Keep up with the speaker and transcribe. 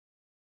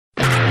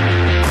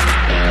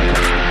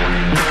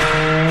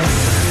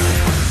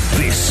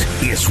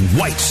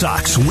White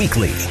Sox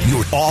Weekly,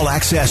 your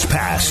all-access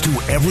pass to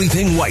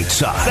everything White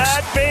Sox.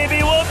 That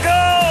baby will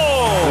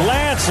go!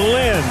 Lance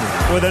Lynn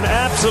with an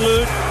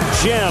absolute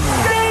gem.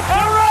 Deep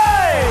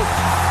hooray!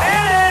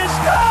 It is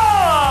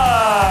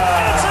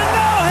gone! It's a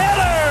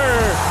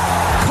no-hitter!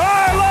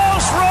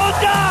 Carlos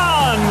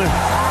Rodon!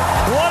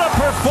 What a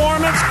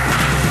performance!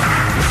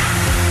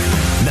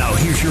 Now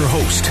here's your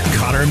host,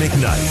 Connor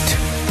McKnight.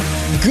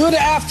 Good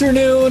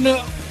afternoon.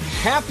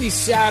 Happy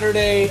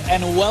Saturday,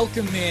 and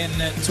welcome in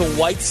to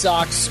White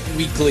Sox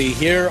Weekly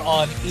here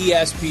on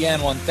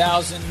ESPN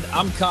 1000.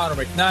 I'm Connor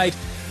McKnight.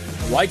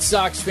 White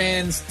Sox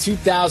fans,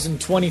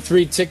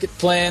 2023 ticket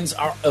plans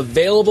are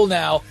available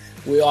now.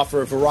 We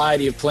offer a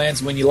variety of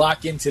plans. When you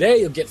lock in today,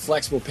 you'll get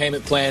flexible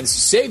payment plans,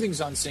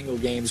 savings on single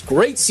games,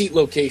 great seat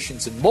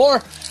locations, and more.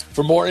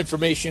 For more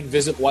information,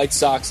 visit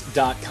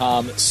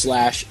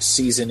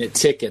whitesox.com/season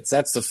tickets.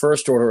 That's the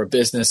first order of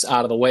business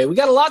out of the way. We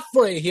got a lot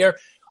for you here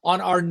on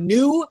our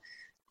new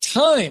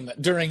time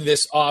during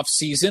this off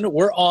season.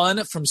 We're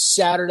on from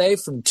Saturday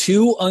from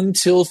 2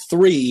 until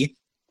 3,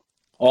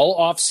 all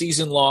off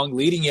season long,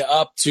 leading you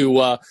up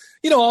to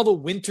all the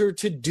winter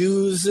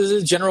to-dos,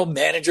 general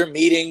manager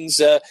meetings.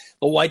 The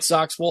White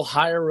Sox will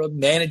hire a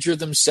manager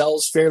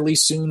themselves fairly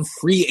soon,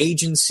 free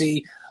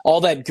agency,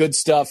 all that good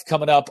stuff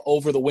coming up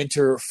over the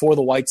winter for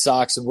the White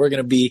Sox, and we're going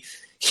to be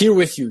here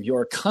with you,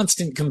 your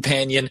constant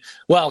companion,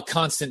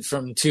 constant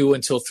from 2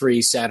 until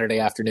 3 Saturday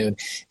afternoon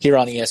here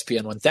on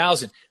ESPN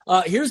 1000.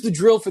 Here's the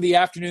drill for the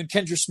afternoon.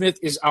 Kendra Smith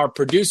is our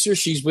producer.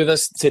 She's with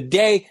us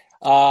today.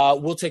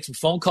 We'll take some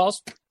phone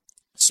calls.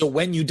 So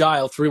when you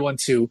dial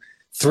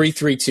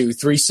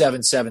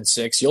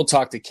 312-332-3776, you'll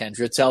talk to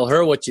Kendra. Tell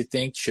her what you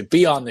think should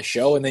be on the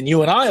show, and then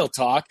you and I will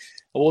talk.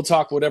 We'll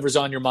talk whatever's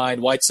on your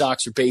mind, White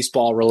Sox or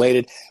baseball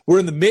related. We're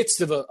in the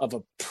midst of a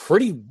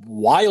pretty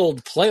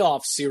wild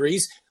playoff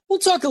series. We'll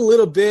talk a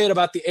little bit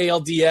about the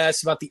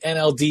ALDS, about the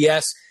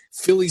NLDS.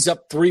 Phillies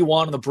up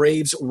 3-1 on the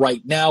Braves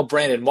right now.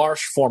 Brandon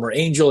Marsh, former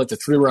Angel, at the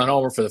 3-run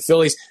homer for the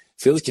Phillies.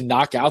 Phillies can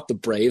knock out the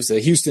Braves. The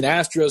Houston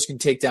Astros can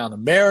take down the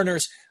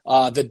Mariners.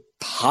 The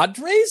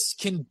Padres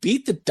can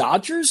beat the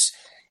Dodgers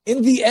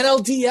in the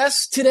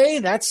NLDS today.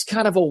 That's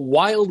kind of a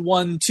wild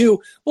one, too.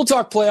 We'll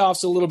talk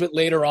playoffs a little bit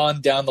later on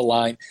down the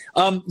line.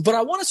 But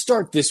I want to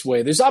start this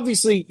way. There's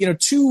obviously,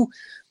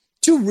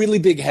 two really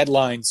big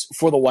headlines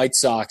for the White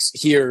Sox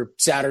here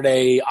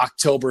Saturday,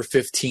 October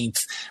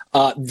 15th,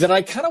 that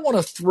I kind of want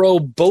to throw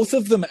both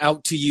of them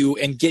out to you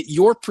and get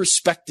your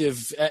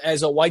perspective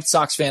as a White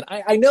Sox fan.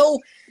 I know,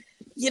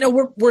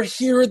 we're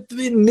here at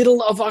the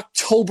middle of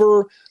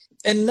October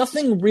and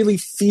nothing really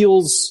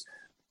feels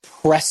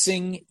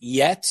pressing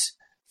yet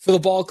for the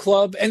ball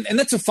club. And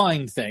that's a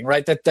fine thing,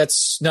 right?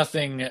 That's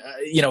nothing,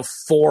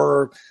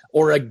 for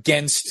or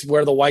against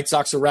where the White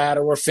Sox are at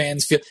or where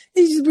fans feel.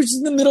 We're just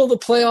in the middle of the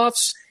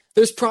playoffs.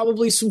 There's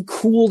probably some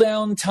cool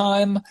down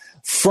time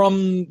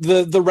from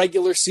the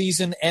regular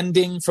season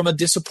ending from a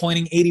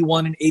disappointing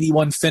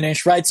 81-81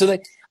 finish, right? So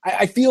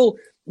I feel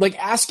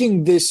like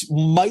asking this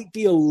might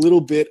be a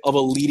little bit of a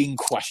leading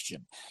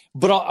question.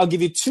 But I'll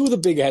give you two of the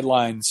big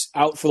headlines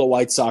out for the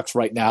White Sox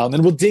right now, and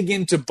then we'll dig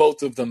into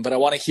both of them. But I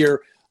want to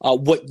hear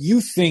what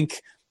you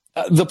think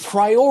the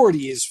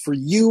priority is for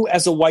you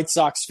as a White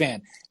Sox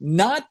fan.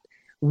 Not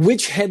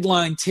which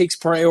headline takes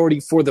priority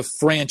for the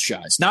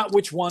franchise, not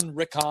which one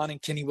Rick Hahn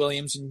and Kenny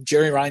Williams and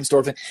Jerry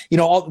Reinsdorf and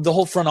the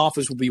whole front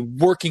office will be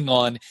working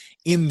on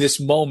in this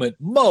moment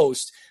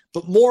most,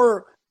 but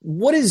more,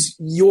 what is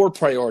your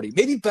priority?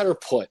 Maybe better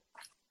put,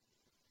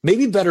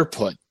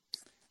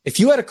 if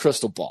you had a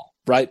crystal ball,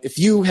 right? If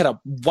you had a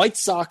White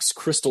Sox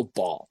crystal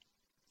ball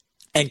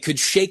and could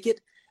shake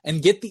it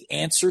and get the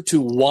answer to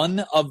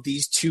one of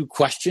these two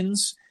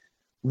questions,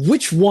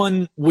 which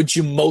one would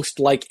you most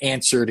like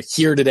answered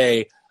here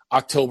today,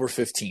 October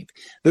 15th?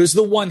 There's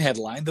the one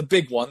headline, the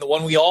big one, the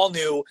one we all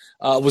knew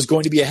was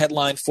going to be a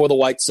headline for the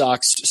White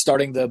Sox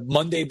starting the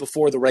Monday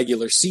before the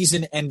regular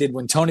season ended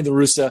when Tony La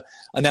Russa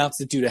announced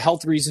that due to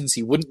health reasons,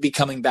 he wouldn't be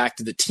coming back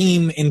to the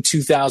team in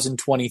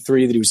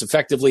 2023, that he was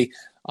effectively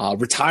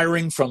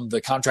retiring from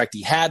the contract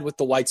he had with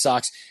the White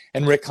Sox.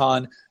 And Rick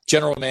Hahn,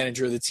 general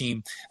manager of the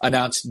team,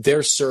 announced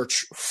their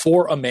search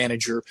for a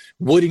manager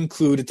would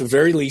include, at the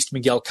very least,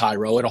 Miguel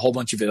Cairo and a whole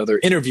bunch of other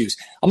interviews.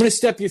 I'm going to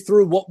step you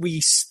through what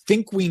we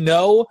think we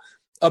know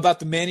about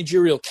the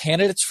managerial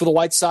candidates for the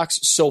White Sox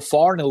so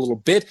far in a little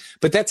bit,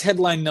 but that's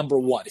headline number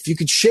one. If you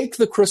could shake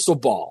the crystal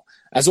ball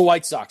as a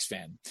White Sox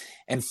fan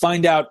and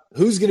find out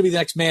who's going to be the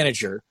next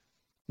manager,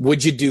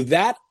 would you do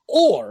that?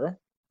 Or,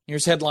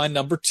 here's headline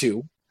number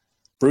two,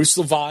 Bruce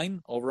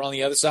Levine, over on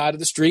the other side of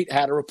the street,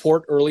 had a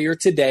report earlier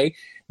today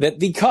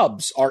that the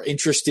Cubs are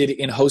interested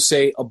in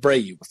Jose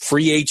Abreu,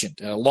 free agent,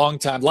 a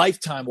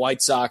lifetime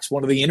White Sox,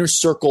 one of the inner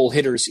circle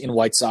hitters in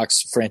White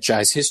Sox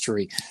franchise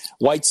history.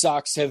 White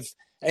Sox have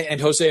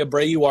and Jose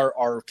Abreu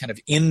are kind of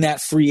in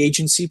that free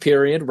agency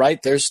period,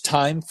 right? There's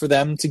time for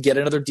them to get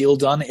another deal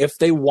done if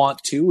they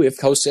want to, if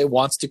Jose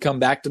wants to come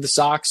back to the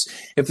Sox,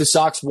 if the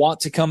Sox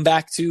want to come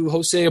back to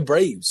Jose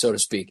Abreu, so to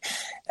speak.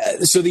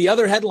 So the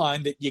other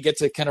headline that you get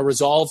to kind of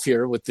resolve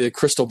here with the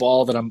crystal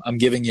ball that I'm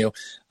giving you,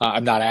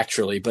 I'm not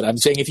actually, but I'm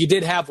saying if you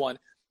did have one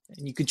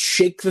and you could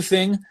shake the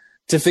thing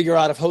to figure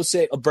out if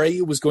Jose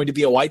Abreu was going to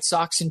be a White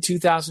Sox in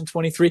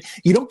 2023.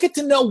 You don't get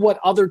to know what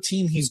other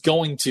team he's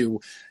going to.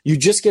 You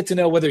just get to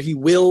know whether he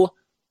will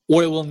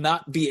or will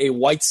not be a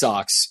White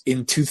Sox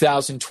in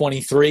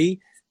 2023.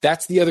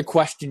 That's the other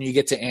question you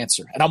get to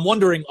answer. And I'm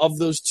wondering, of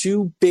those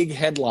two big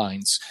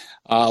headlines,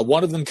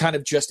 one of them kind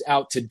of just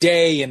out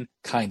today, and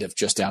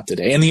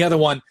the other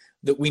one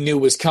that we knew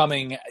was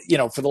coming,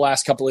 for the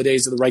last couple of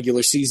days of the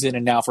regular season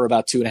and now for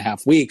about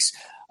 2.5 weeks.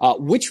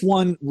 Which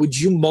one would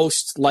you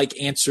most like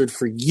answered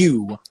for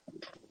you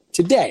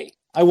today?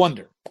 I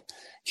wonder.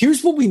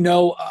 Here's what we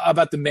know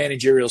about the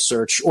managerial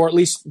search, or at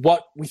least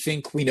what we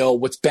think we know,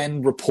 what's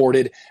been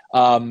reported.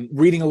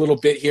 Reading a little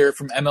bit here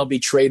from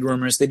MLB Trade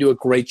Rumors, they do a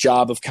great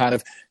job of kind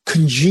of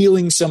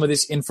congealing some of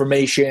this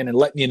information and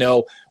letting you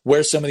know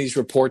where some of these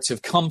reports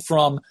have come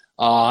from.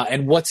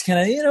 And what's kind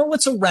of,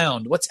 what's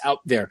around, what's out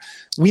there.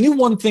 We knew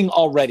one thing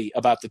already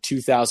about the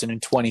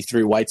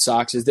 2023 White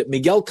Sox is that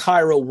Miguel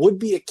Cairo would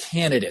be a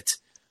candidate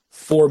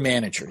for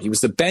manager. He was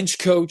the bench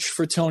coach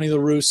for Tony La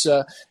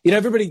Russa.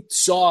 Everybody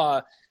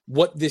saw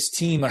what this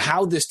team, or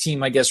how this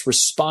team, I guess,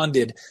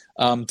 responded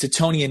to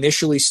Tony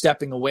initially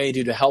stepping away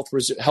due to health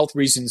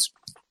reasons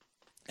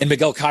and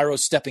Miguel Cairo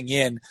stepping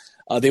in.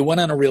 They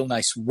went on a real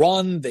nice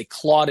run. They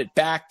clawed it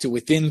back to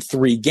within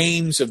 3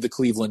 games of the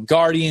Cleveland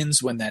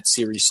Guardians when that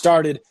series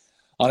started.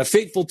 On a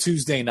fateful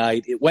Tuesday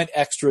night, it went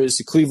extras.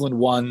 Cleveland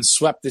won,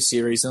 swept the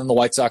series, and then the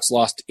White Sox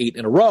lost 8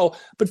 in a row,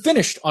 but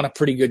finished on a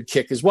pretty good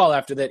kick as well.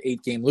 After that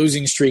 8-game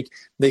losing streak,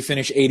 they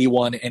finished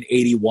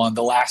 81-81,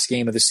 the last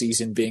game of the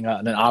season being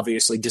an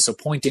obviously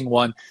disappointing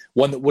one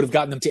that would have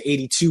gotten them to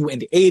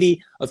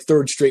 82-80, a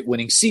third straight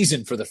winning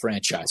season for the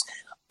franchise.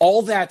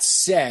 All that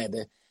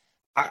said,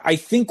 I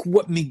think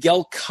what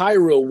Miguel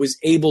Cairo was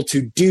able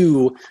to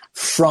do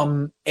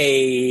from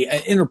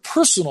an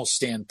interpersonal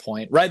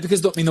standpoint, right?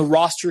 Because the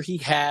roster he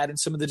had and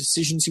some of the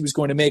decisions he was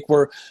going to make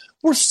were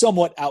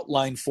somewhat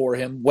outlined for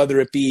him, whether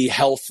it be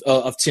health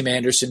of Tim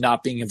Anderson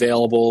not being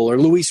available or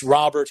Luis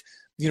Robert,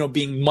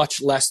 being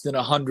much less than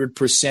 100%,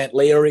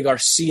 Leury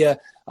Garcia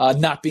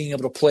not being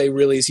able to play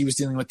really as he was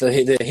dealing with the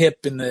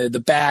hip and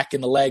the back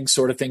and the leg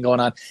sort of thing going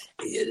on.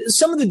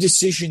 Some of the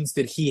decisions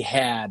that he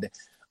had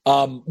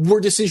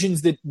were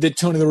decisions that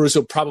Tony La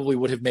Russa probably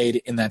would have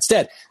made in that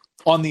stead.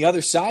 On the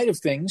other side of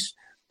things,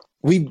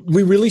 we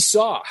really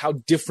saw how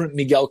different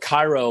Miguel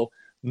Cairo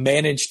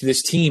managed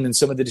this team and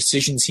some of the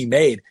decisions he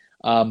made.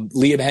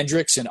 Liam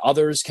Hendriks and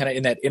others kind of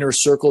in that inner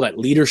circle, that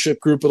leadership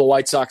group of the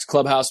White Sox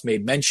clubhouse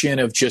made mention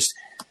of just,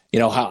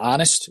 how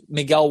honest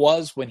Miguel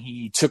was when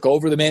he took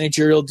over the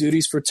managerial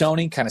duties for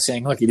Tony, kind of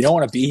saying, look, if you don't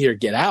want to be here,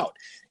 get out.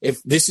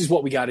 If this is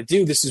what we got to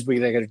do, this is what we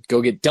got to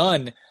go get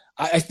done.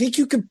 I think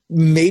you could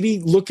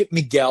maybe look at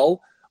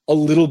Miguel a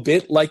little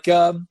bit like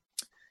a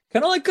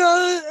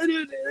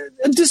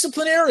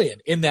disciplinarian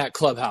in that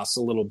clubhouse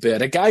a little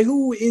bit, a guy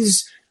who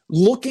is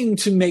looking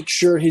to make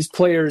sure his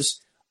players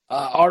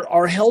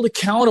are held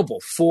accountable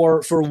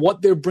for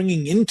what they're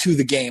bringing into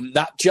the game,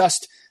 not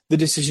just the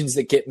decisions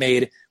that get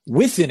made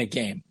within a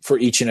game for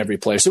each and every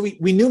player. So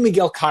we knew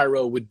Miguel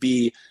Cairo would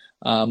be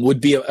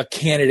a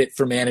candidate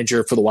for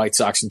manager for the White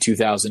Sox in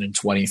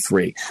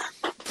 2023.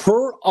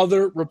 Per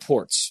other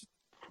reports,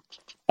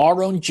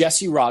 our own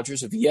Jesse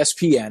Rogers of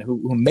ESPN,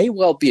 who may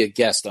well be a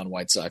guest on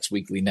White Sox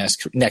Weekly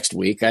next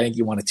week. I think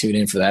you want to tune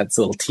in for that. It's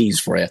a little tease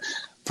for you.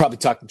 Probably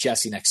talk to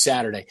Jesse next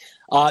Saturday.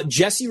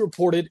 Jesse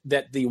reported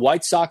that the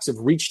White Sox have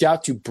reached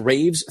out to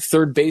Braves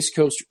third base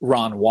coach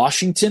Ron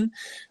Washington.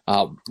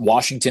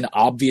 Washington,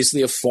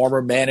 obviously a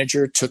former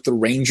manager, took the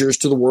Rangers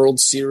to the World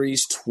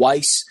Series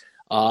twice,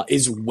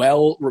 is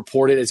well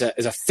reported as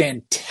a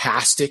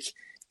fantastic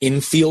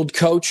infield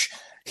coach.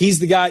 He's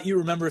the guy you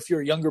remember if you're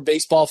a younger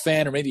baseball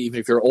fan, or maybe even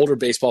if you're an older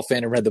baseball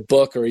fan and read the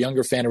book, or a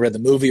younger fan and read the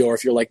movie, or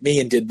if you're like me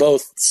and did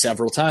both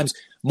several times,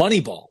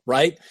 Moneyball,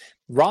 right?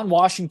 Ron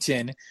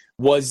Washington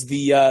was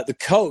the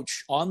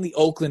coach on the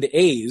Oakland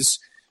A's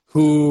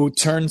who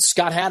turned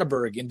Scott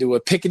Hatteberg into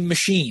a picking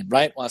machine,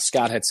 right? Well,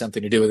 Scott had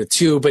something to do with it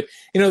too, but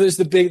there's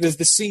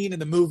the scene in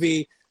the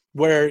movie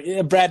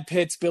where Brad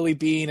Pitt's Billy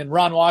Beane and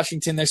Ron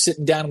Washington, they're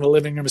sitting down in the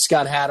living room with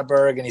Scott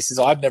Hatteberg, and he says,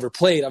 I've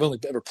only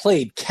ever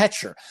played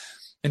catcher.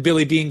 And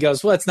Billy Beane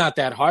goes, well, it's not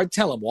that hard.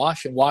 Tell him,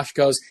 Wash. And Wash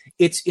goes,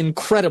 it's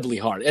incredibly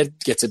hard. It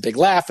gets a big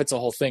laugh. It's a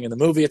whole thing in the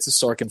movie. It's a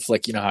Sorkin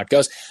flick. You know how it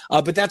goes.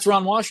 But that's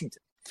Ron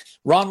Washington.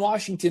 Ron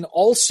Washington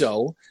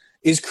also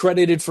is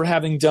credited for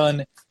having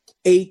done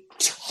a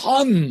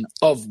ton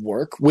of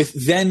work with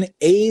then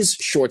A's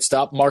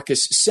shortstop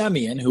Marcus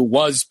Semien, who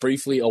was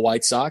briefly a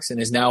White Sox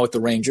and is now at the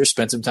Rangers,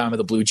 spent some time at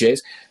the Blue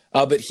Jays.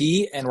 But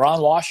he and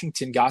Ron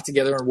Washington got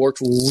together and worked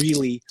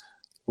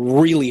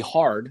really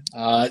hard.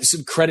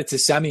 Some credit to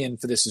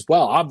Semien for this as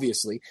well,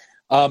 obviously.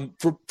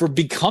 for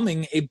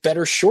becoming a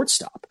better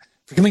shortstop,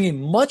 becoming a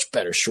much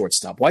better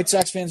shortstop. White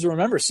Sox fans will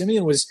remember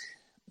Semien was,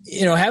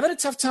 having a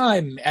tough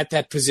time at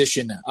that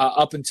position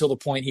up until the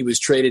point he was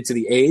traded to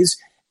the A's.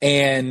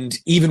 And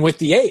even with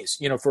the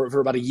A's, for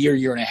about a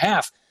year and a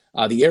half,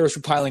 the errors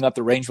were piling up.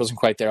 The range wasn't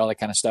quite there, all that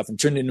kind of stuff, and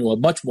turned into a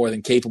much more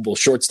than capable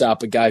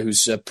shortstop, a guy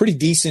who's pretty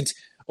decent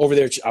over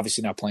there,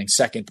 obviously not playing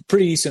second, but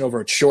pretty decent over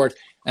at short,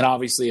 and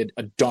obviously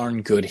a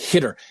darn good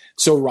hitter.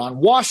 So Ron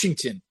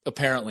Washington,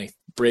 apparently,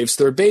 Braves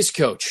third base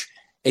coach,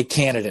 a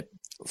candidate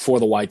for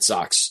the White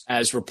Sox,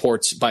 as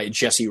reports by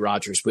Jesse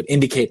Rogers would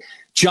indicate.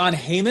 John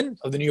Heyman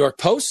of the New York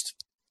Post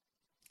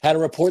had a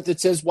report that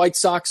says White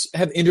Sox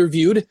have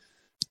interviewed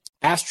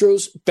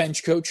Astros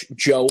bench coach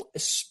Joe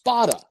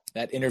Espada.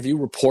 That interview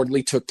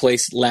reportedly took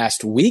place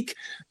last week.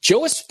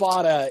 Joe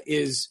Espada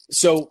is –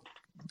 so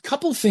a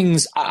couple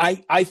things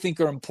I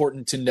think are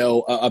important to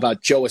know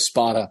about Joe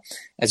Espada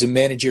as a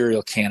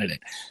managerial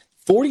candidate.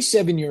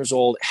 47 years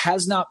old,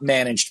 has not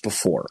managed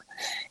before.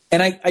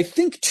 And I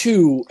think,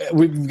 too,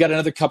 we've got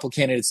another couple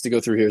candidates to go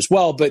through here as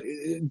well, but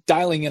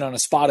dialing in on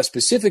Espada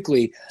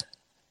specifically –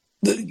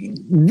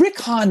 Rick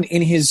Hahn,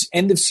 in his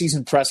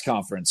end-of-season press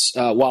conference,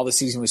 while the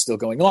season was still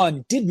going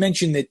on, did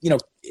mention that,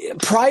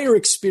 prior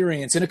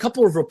experience, and a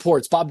couple of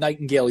reports, Bob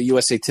Nightingale of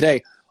USA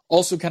Today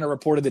also kind of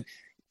reported that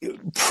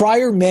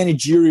prior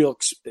managerial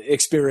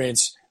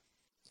experience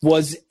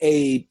was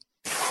a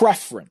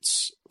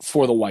preference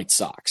for the White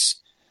Sox.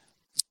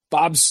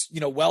 Bob's,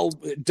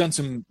 done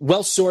some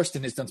well-sourced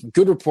and has done some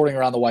good reporting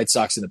around the White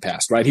Sox in the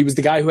past, right? He was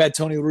the guy who had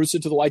Tony La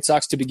Russa to the White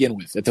Sox to begin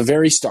with at the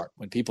very start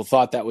when people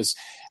thought that was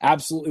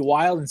absolutely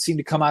wild and seemed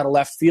to come out of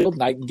left field.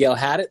 Nightingale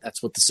had it.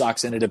 That's what the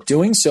Sox ended up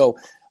doing. So,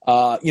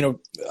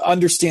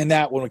 understand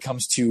that when it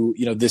comes to,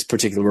 this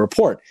particular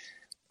report.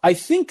 I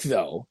think,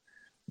 though,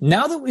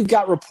 now that we've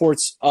got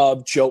reports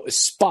of Joe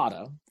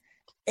Espada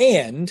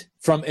and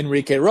from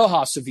Enrique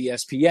Rojas of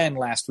ESPN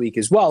last week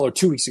as well, or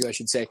 2 weeks ago, I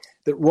should say,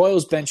 that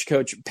Royals bench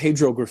coach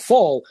Pedro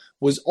Grifol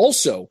was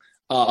also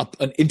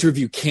an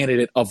interview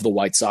candidate of the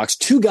White Sox.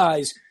 Two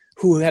guys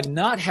who have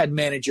not had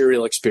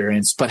managerial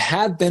experience, but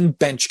have been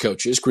bench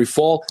coaches.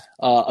 Grifol,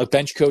 a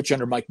bench coach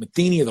under Mike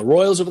Matheny of the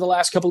Royals over the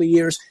last couple of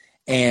years,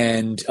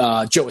 and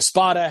Joe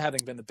Espada,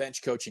 having been the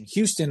bench coach in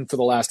Houston for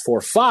the last 4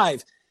 or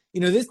 5.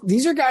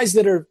 These are guys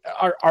that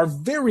are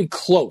very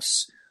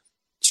close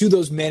to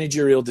those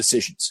managerial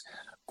decisions.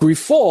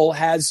 Grifol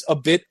has a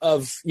bit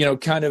of,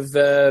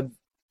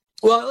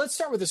 let's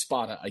start with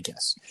Espada, I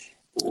guess.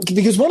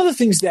 Because one of the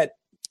things that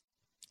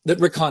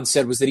Rick Hahn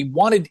said was that he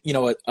wanted,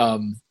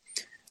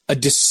 a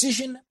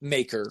decision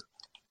maker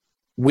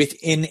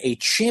within a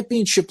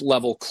championship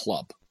level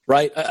club,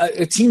 right?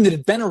 A team that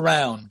had been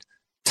around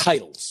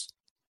titles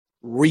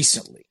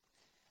recently.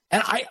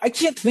 And I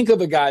can't think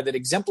of a guy that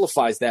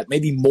exemplifies that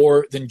maybe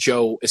more than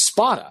Joe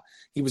Espada.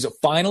 He was a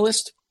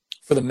finalist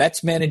for the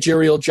Mets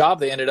managerial job.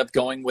 They ended up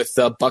going with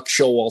Buck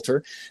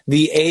Showalter.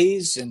 The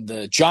A's and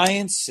the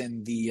Giants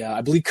and the,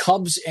 I believe,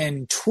 Cubs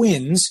and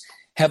Twins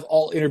have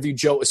all interviewed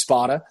Joe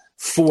Espada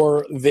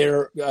for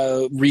their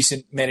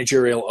recent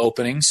managerial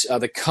openings.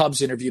 The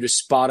Cubs interviewed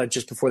Espada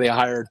just before they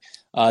hired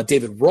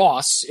David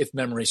Ross, if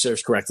memory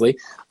serves correctly.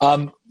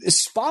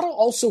 Espada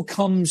also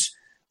comes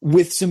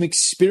with some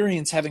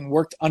experience having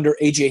worked under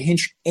A.J.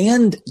 Hinch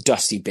and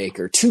Dusty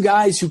Baker, two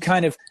guys who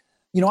kind of,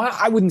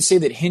 I wouldn't say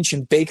that Hinch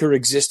and Baker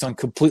exist on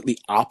completely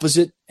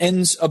opposite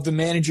ends of the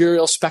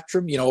managerial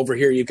spectrum. Over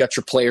here you've got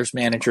your players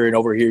manager, and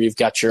over here you've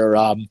got your,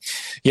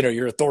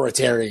 your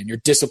authoritarian, your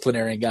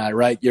disciplinary guy,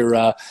 right?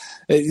 Your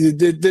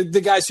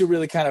the guys who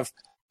really kind of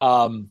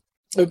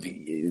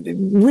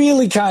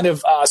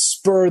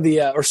stir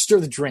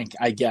the drink,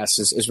 I guess,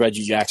 as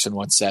Reggie Jackson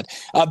once said.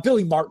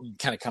 Billy Martin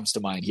kind of comes to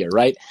mind here,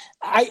 right?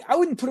 I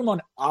wouldn't put him on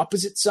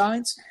opposite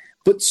sides,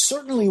 but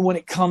certainly when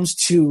it comes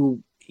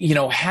to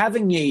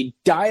having a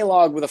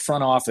dialogue with a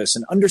front office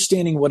and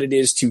understanding what it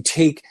is to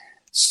take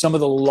some of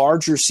the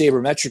larger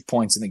sabermetric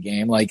points in the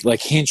game,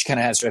 like Hinch kind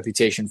of has a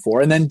reputation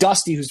for, and then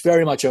Dusty, who's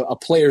very much a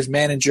player's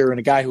manager and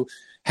a guy who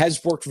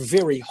has worked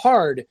very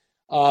hard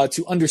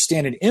to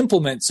understand and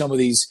implement some of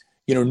these,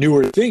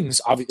 newer things.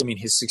 Obviously, I mean,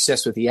 his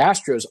success with the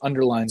Astros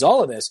underlines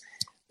all of this.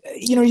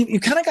 You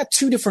kind of got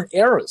two different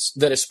eras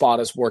that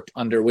Espada's worked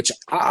under, which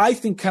I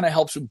think kind of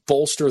helps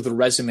bolster the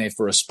resume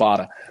for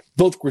Espada.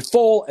 Both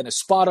Grifol and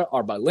Espada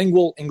are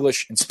bilingual,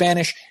 English and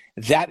Spanish.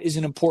 That is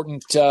an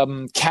important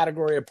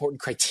category, important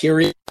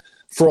criteria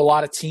for a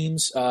lot of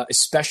teams,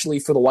 especially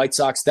for the White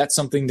Sox. That's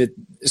something that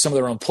some of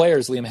their own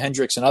players, Liam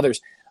Hendriks and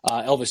others,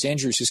 Elvis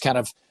Andrus, has kind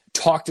of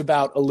talked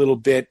about a little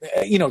bit.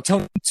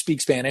 Tony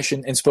speaks Spanish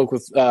and spoke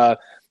with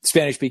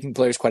Spanish-speaking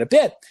players quite a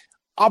bit,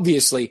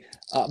 obviously.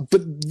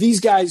 But these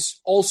guys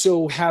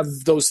also have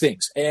those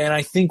things. And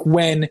I think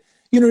when,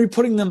 you're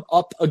putting them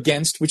up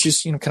against, which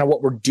is, kind of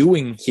what we're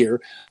doing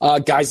here,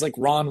 guys like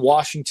Ron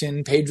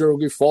Washington, Pedro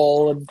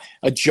Grifol,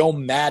 Joe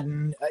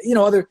Madden,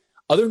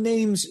 other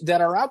names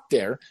that are out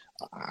there,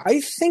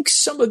 I think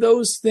some of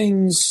those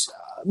things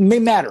may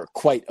matter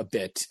quite a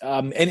bit.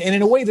 And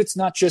in a way that's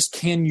not just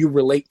can you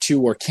relate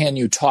to or can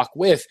you talk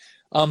with,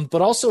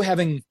 but also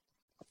having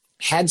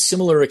had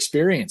similar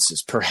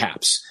experiences,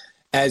 perhaps,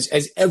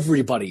 as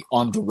everybody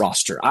on the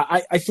roster.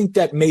 I think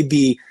that may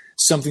be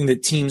something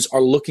that teams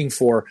are looking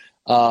for,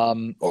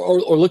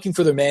 or looking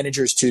for their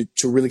managers to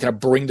really kind of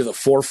bring to the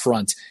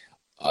forefront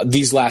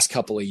these last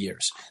couple of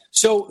years.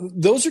 So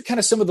those are kind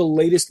of some of the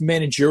latest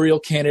managerial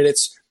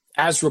candidates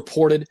as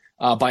reported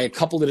by a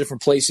couple of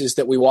different places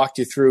that we walked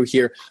you through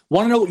here.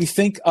 Want to know what you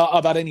think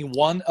about any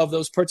one of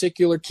those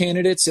particular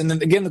candidates? And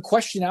then again, the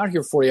question out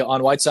here for you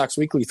on White Sox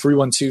Weekly,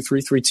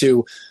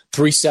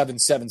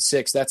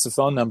 312-332-3776. That's the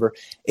phone number.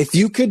 If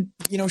you could,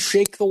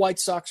 shake the White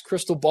Sox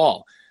crystal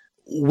ball,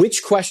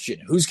 which question,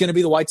 who's going to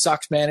be the White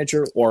Sox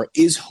manager, or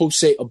is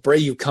Jose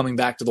Abreu coming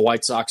back to the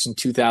White Sox in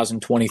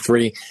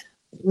 2023?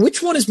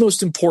 Which one is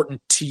most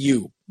important to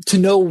you to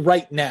know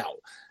right now?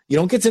 You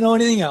don't get to know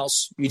anything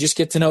else. You just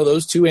get to know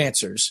those two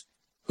answers.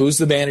 Who's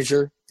the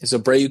manager? Is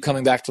Abreu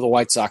coming back to the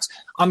White Sox?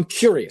 I'm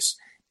curious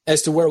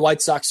as to where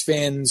White Sox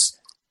fans,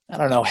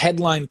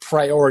 headline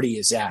priority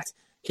is at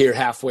here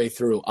halfway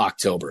through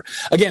October.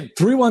 Again,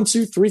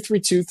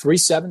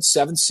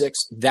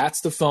 312-332-3776.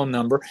 That's the phone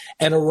number.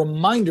 And a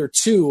reminder,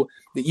 too,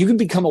 that you can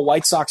become a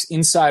White Sox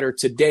insider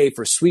today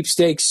for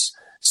sweepstakes,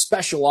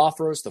 special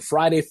offers, the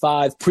Friday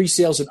Five,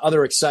 pre-sales, and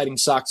other exciting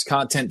Sox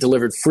content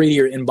delivered free to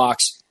your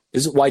inbox.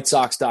 Visit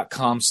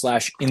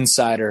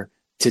whitesox.com/insider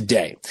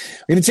today.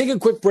 We're going to take a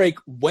quick break.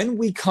 When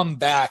we come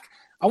back,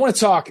 I want to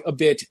talk a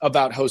bit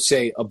about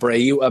Jose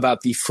Abreu,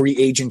 about the free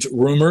agent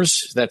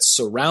rumors that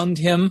surround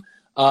him,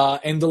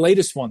 and the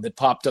latest one that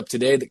popped up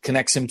today that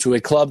connects him to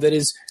a club that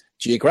is,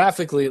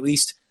 geographically at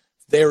least,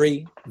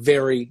 very,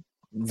 very,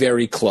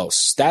 very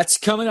close. That's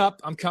coming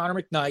up. I'm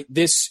Connor McKnight.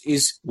 This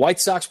is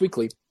White Sox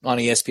Weekly on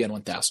ESPN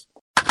 1000.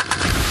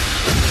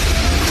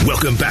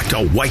 Welcome back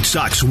to White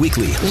Sox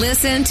Weekly.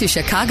 Listen to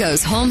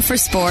Chicago's home for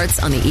sports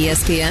on the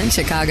ESPN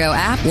Chicago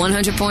app,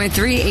 100.3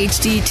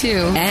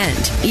 HD2, and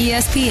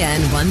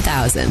ESPN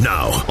 1000.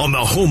 Now, on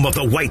the home of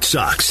the White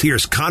Sox,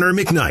 here's Connor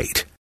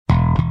McKnight.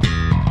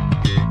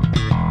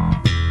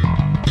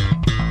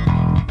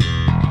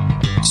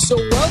 So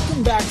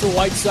welcome back to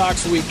White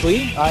Sox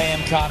Weekly. I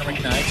am Connor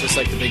McKnight, just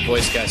like the big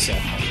voice guy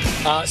said.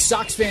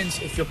 Sox fans,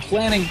 if you're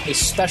planning a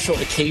special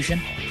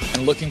occasion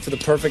and looking for the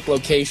perfect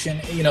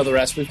location, you know the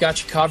rest. We've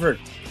got you covered.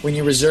 When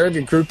you reserve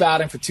your group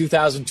outing for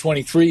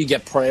 2023, you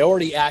get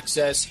priority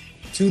access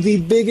to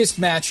the biggest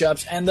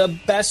matchups and the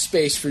best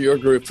space for your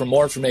group. For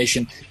more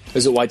information,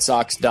 visit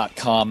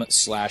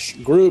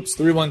whitesox.com/groups.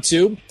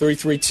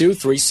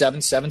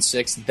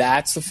 312-332-3776.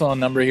 That's the phone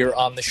number here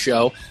on the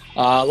show.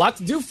 A lot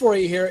to do for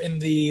you here in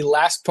the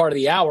last part of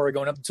the hour,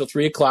 going up until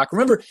 3 o'clock.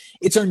 Remember,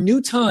 it's our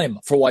new time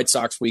for White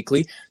Sox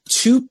Weekly,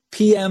 2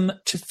 p.m.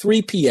 to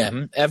 3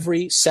 p.m.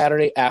 every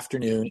Saturday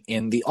afternoon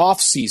in the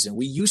off season.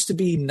 We used to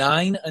be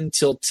 9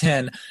 until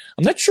 10.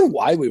 I'm not sure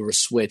why we were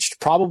switched.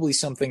 Probably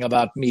something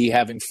about me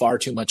having far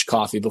too much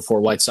coffee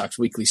before White Sox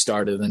Weekly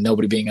started and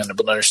nobody being able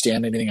to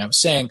understand anything I was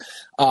saying.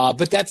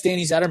 But that's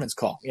Danny Zetterman's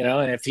call,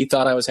 and if he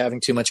thought I was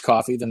having too much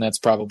coffee, then that's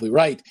probably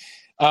right.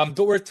 But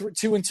we're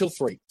 2 until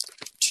 3.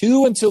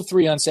 2 until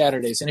 3 on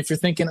Saturdays. And if you're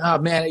thinking, oh,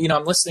 man,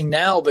 I'm listening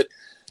now, but,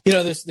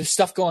 there's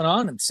stuff going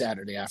on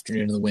Saturday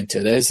afternoon in the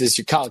winter. There's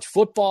your college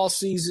football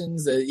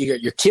seasons.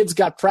 Your kids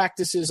got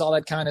practices, all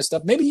that kind of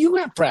stuff. Maybe you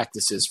have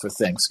practices for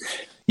things.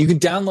 You can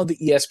download the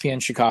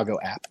ESPN Chicago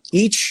app.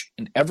 Each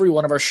and every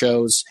one of our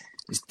shows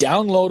is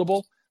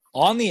downloadable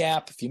on the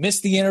app. If you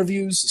missed the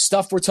interviews, the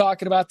stuff we're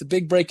talking about, the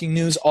big breaking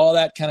news, all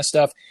that kind of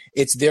stuff,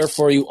 it's there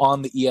for you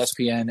on the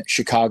ESPN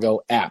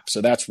Chicago app.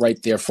 So that's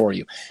right there for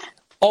you.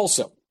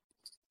 Also,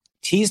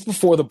 teased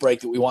before the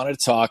break that we wanted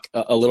to talk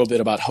a little bit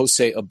about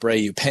Jose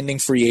Abreu, pending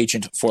free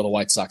agent for the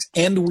White Sox,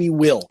 and we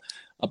will.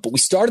 But we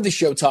started the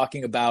show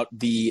talking about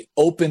the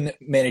open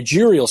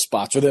managerial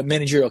spots, or the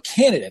managerial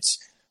candidates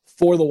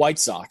for the White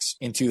Sox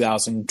in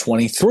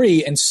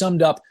 2023, and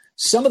summed up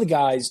some of the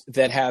guys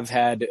that have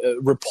had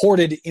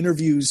reported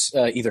interviews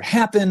either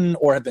happen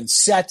or have been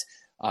set.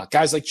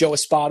 Guys like Joe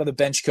Espada, the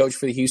bench coach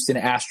for the Houston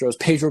Astros,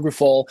 Pedro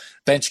Grifol,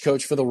 bench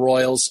coach for the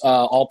Royals,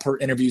 all per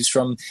interviews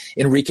from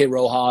Enrique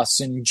Rojas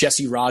and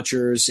Jesse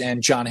Rogers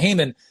and John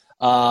Heyman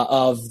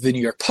of the New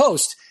York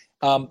Post.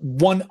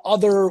 One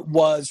other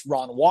was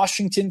Ron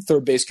Washington,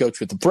 third base coach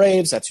with the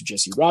Braves. That's who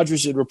Jesse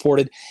Rogers had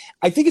reported.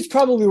 I think it's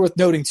probably worth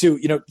noting, too,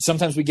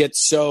 sometimes we get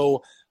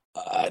so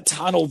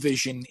tunnel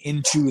vision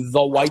into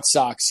the White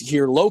Sox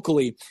here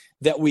locally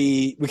that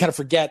we kind of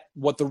forget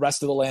what the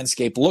rest of the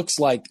landscape looks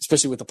like,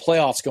 especially with the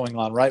playoffs going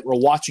on, right? We're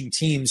watching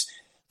teams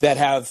that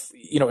have,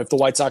 if the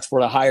White Sox were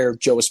to hire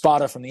Joe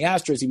Espada from the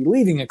Astros, he'd be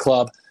leaving a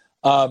club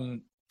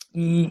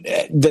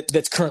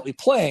that's currently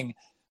playing.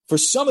 For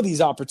some of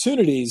these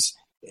opportunities,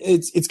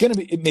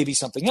 it may be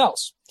something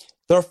else.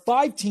 There are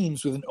 5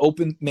 teams with an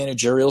open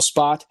managerial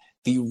spot: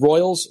 the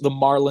Royals, the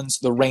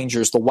Marlins, the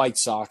Rangers, the White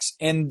Sox,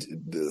 and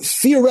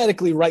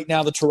theoretically right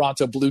now the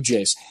Toronto Blue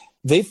Jays.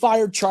 They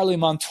fired Charlie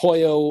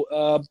Montoyo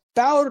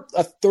about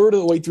a third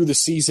of the way through the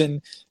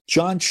season.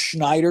 John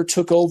Schneider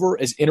took over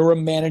as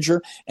interim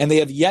manager, and they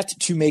have yet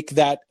to make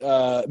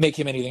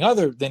him anything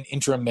other than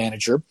interim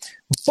manager.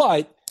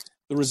 But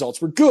the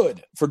results were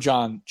good for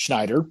John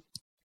Schneider.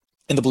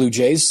 in the Blue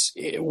Jays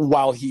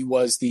while he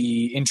was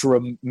the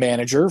interim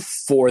manager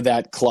for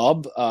that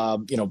club,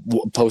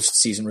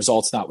 postseason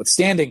results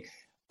notwithstanding.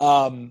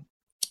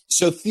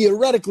 So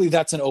theoretically,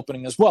 that's an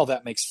opening as well.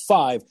 That makes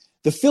 5.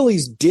 The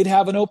Phillies did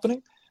have an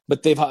opening,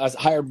 but they've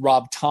hired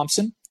Rob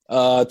Thompson to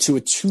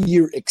a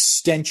 2-year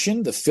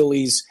extension. The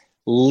Phillies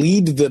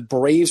lead the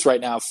Braves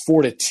right now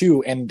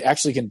 4-2 and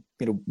actually can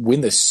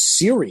win the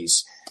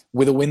series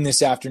with a win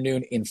this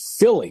afternoon in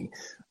Philly.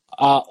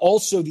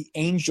 Also, the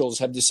Angels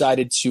have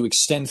decided to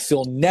extend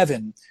Phil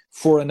Nevin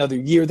for another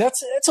year.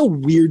 That's a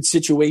weird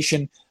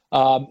situation.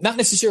 Not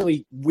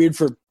necessarily weird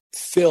for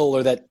Phil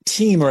or that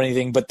team or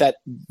anything, but that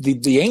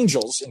the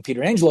Angels and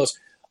Peter Angelos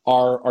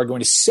are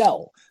going to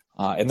sell.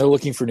 And they're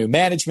looking for new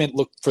management,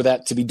 look for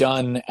that to be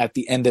done at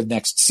the end of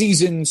next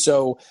season.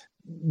 So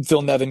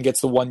Phil Nevin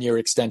gets the 1-year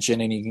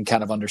extension, and you can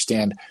kind of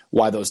understand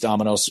why those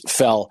dominoes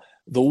fell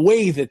the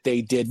way that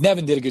they did.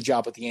 Nevin did a good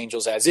job with the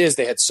Angels as is.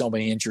 They had so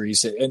many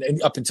injuries,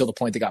 and up until the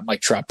point they got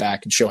Mike Trout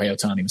back, and Shohei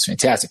Ohtani was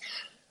fantastic.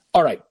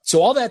 All right,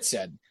 so all that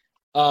said,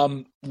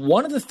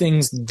 one of the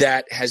things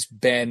that has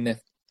been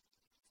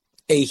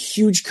a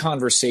huge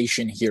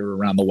conversation here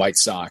around the White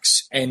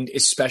Sox, and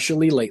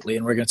especially lately,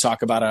 and we're going to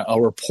talk about a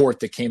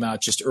report that came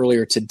out just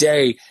earlier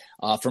today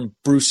from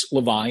Bruce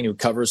Levine, who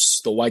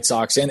covers the White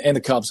Sox and the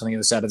Cubs on the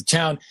other side of the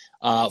town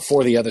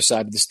for the other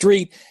side of the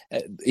street.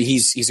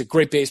 He's a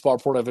great baseball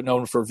reporter I've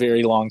known for a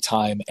very long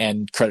time,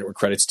 and credit where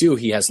credit's due.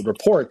 He has the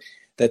report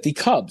that the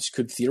Cubs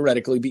could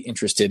theoretically be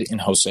interested in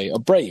Jose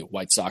Abreu,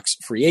 White Sox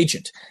free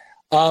agent.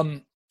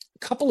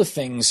 Couple of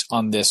things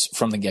on this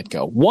from the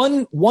get-go.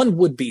 One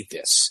would be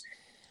this.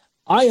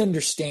 I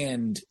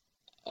understand,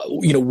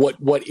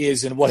 what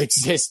is and what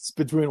exists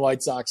between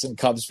White Sox and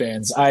Cubs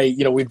fans.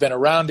 We've been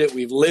around it.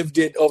 We've lived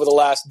it over the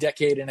last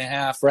decade and a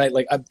half, right?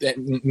 Like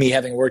me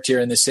having worked here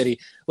in the city,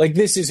 like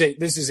this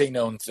is a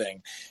known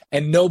thing,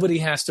 and nobody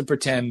has to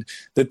pretend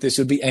that this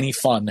would be any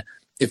fun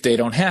if they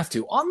don't have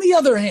to. On the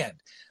other hand,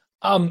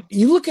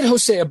 you look at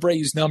Jose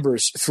Abreu's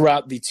numbers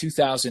throughout the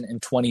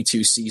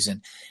 2022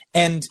 season,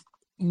 and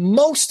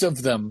most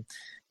of them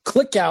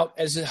click out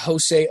as a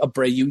Jose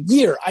Abreu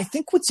year. I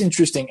think what's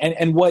interesting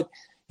and what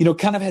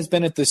kind of has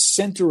been at the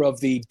center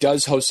of the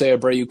does Jose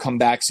Abreu come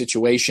back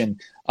situation.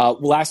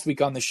 Last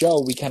week on the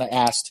show, we kind of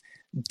asked,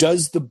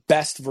 does the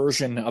best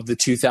version of the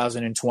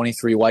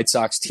 2023 White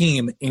Sox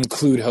team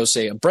include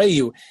Jose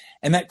Abreu?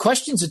 And that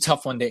question's a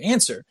tough one to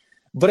answer.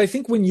 But I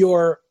think when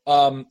you're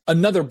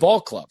another ball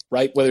club,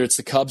 right, whether it's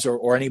the Cubs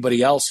or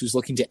anybody else who's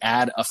looking to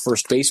add a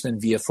first baseman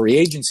via free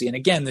agency, and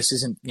again, this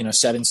isn't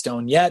set in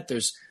stone yet.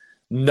 There's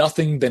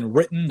nothing been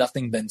written,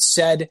 nothing been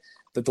said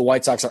that the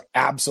White Sox are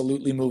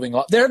absolutely moving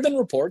on. There have been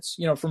reports,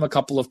 from a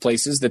couple of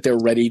places that they're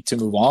ready to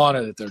move on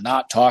or that they're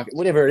not talking,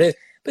 whatever it is.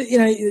 But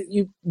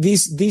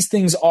these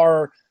things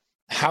are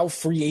how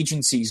free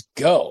agencies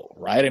go,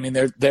 right? I mean,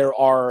 there's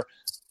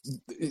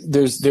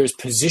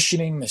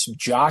positioning, there's some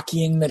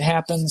jockeying that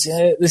happens.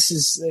 This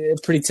is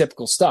pretty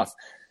typical stuff.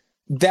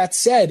 That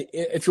said,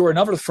 if you're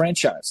another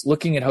franchise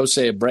looking at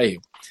Jose Abreu,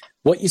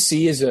 what you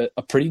see is a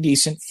pretty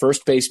decent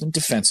first baseman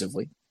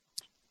defensively.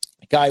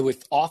 Guy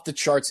with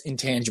off-the-charts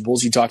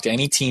intangibles. You talk to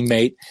any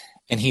teammate,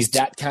 and he's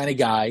that kind of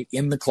guy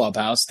in the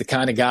clubhouse, the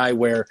kind of guy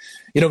where,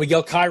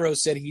 Miguel Cairo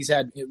said he's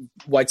had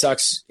White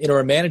Sox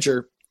interim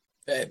manager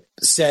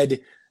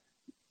said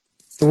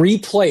 3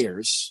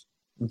 players,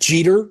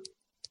 Jeter,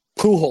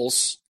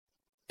 Pujols,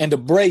 and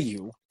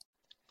Abreu,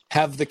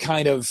 have the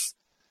kind of,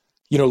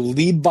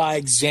 lead by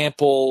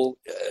example,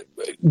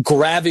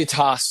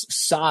 gravitas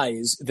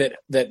size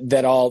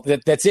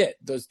that's it.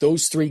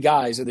 Those 3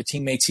 guys are the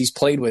teammates he's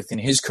played with in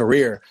his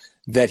career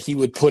that he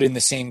would put in the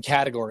same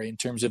category in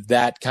terms of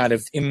that kind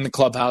of in the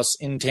clubhouse,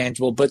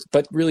 intangible, but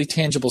really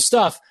tangible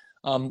stuff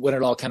when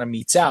it all kind of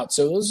meets out.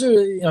 So those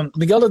are,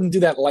 Miguel doesn't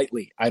do that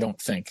lightly, I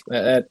don't think.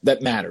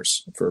 That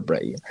matters for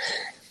Abreu.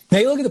 Now,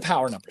 you look at the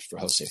power numbers for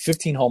Jose.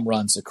 15 home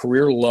runs, a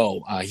career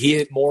low. He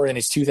hit more in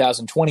his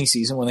 2020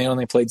 season when they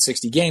only played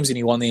 60 games and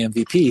he won the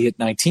MVP. He hit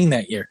 19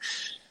 that year.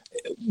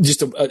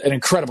 Just an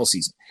incredible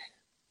season.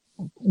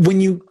 When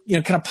you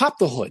kind of pop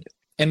the hood,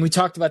 and we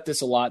talked about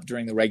this a lot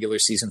during the regular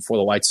season for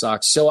the White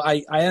Sox, so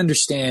I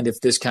understand if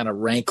this kind of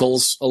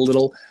rankles a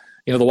little.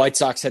 The White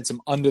Sox had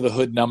some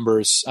under-the-hood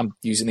numbers. I'm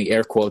using the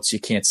air quotes you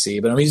can't see,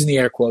 but I'm using the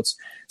air quotes.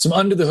 Some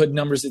under-the-hood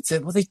numbers that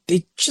said, well,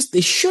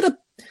 they should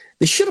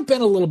have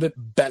been a little bit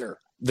better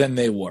than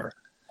they were.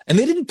 And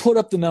they didn't put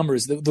up the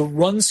numbers, the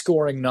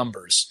run-scoring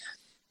numbers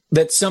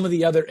that some of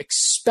the other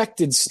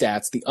expected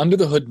stats, the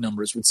under-the-hood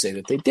numbers, would say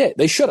that they did.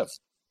 They should have.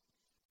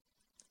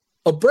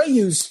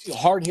 Abreu's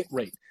hard hit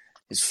rate,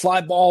 his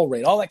fly ball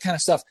rate, all that kind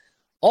of stuff,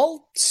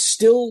 all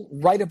still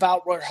right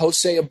about where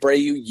Jose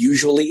Abreu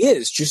usually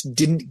is, just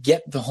didn't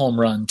get the home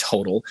run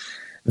total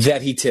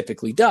that he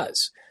typically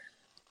does.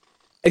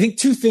 I think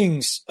 2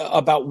 things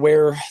about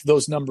where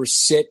those numbers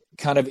sit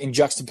kind of in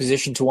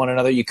juxtaposition to one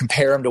another. You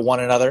compare them to one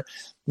another.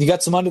 You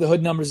got some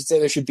under-the-hood numbers that say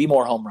there should be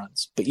more home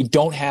runs, but you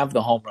don't have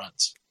the home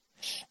runs.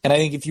 And I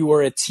think if you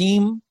were a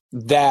team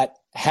that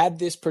had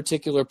this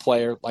particular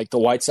player, like the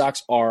White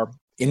Sox are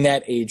in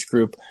that age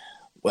group,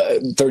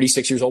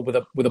 36 years old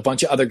with a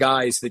bunch of other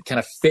guys that kind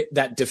of fit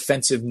that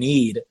defensive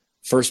need,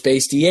 first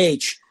base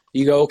DH.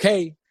 You go,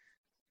 okay,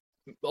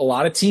 a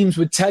lot of teams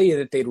would tell you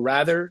that they'd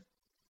rather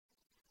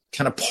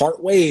kind of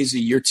part ways a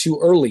year too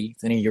early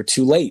than a year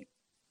too late.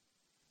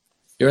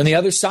 You're on the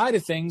other side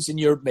of things, and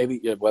you're maybe,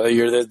 whether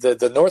you're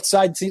the north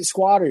side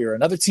squad or you're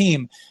another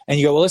team, and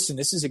you go, well, listen,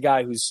 this is a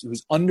guy whose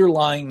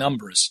underlying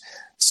numbers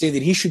say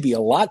that he should be a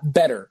lot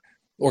better,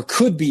 or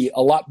could be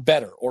a lot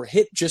better, or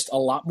hit just a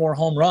lot more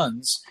home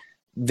runs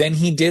than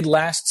he did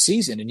last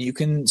season. And you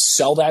can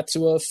sell that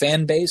to a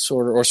fan base,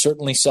 or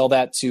certainly sell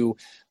that to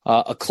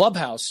a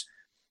clubhouse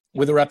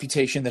with a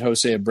reputation that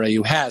Jose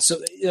Abreu has. So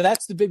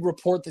that's the big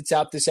report that's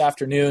out this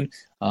afternoon.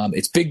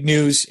 It's big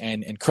news,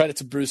 and credit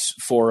to Bruce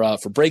for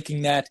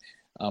breaking that.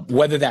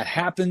 Whether that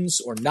happens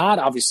or not,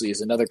 obviously,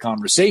 is another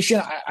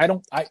conversation.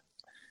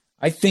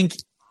 I think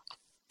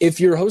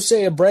if you're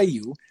Jose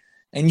Abreu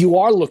and you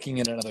are looking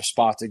at another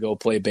spot to go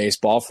play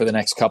baseball for the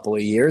next couple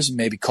of years,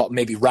 maybe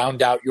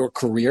round out your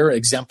career,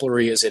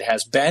 exemplary as it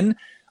has been,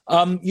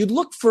 you'd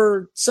look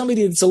for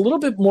somebody that's a little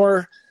bit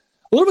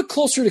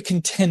closer to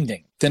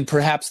contending than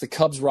perhaps the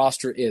Cubs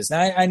roster is.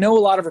 Now, I know a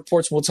lot of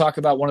reports, we'll talk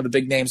about one of the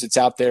big names that's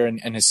out there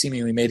and has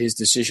seemingly made his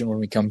decision when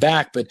we come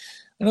back, but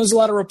I know there's a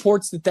lot of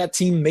reports that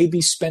team may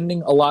be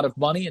spending a lot of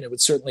money, and it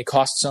would certainly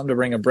cost some to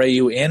bring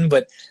Abreu in.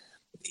 But,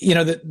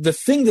 the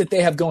thing that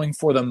they have going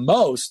for them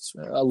most,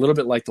 a little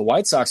bit like the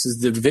White Sox,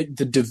 is the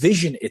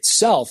division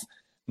itself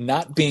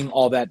not being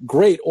all that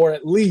great, or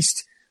at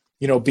least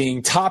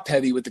being top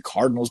heavy, with the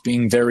Cardinals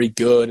being very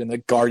good and the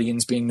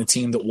Guardians being the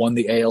team that won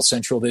the AL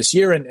Central this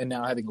year and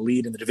now having a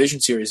lead in the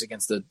division series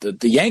against the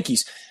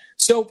Yankees.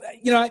 So,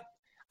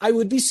 I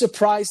would be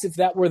surprised if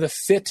that were the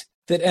fit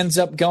that ends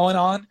up going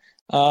on.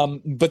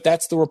 But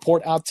that's the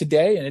report out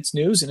today, and it's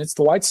news, and it's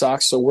the White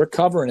Sox, so we're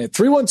covering it.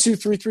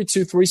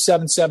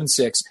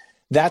 312-332-3776.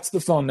 That's the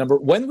phone number.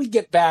 When we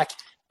get back,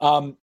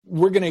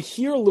 we're going to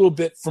hear a little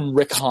bit from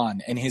Rick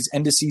Hahn and his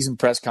end-of-season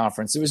press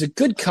conference. There was a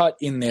good cut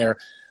in there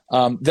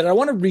that I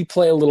want to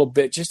replay a little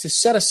bit just to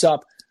set us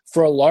up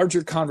for a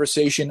larger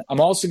conversation.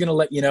 I'm also going to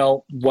let you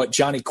know what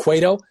Johnny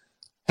Cueto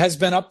has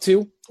been up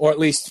to, or at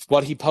least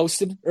what he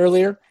posted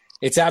earlier.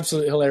 It's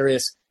absolutely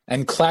hilarious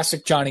and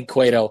classic Johnny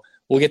Cueto.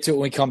 We'll get to it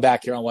when we come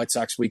back here on White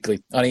Sox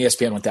Weekly on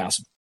ESPN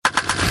 1000.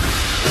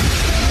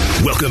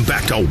 Welcome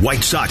back to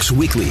White Sox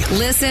Weekly.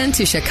 Listen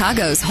to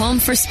Chicago's home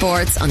for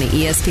sports on the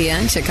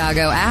ESPN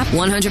Chicago app,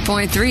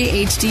 100.3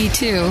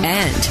 HD2,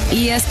 and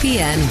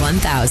ESPN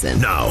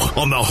 1000. Now,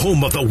 on the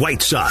home of the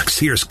White Sox,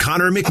 here's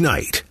Connor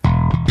McKnight.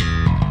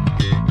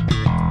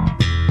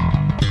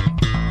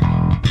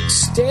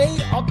 Stay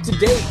up to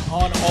date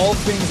on all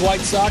things White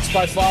Sox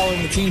by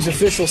following the team's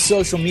official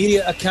social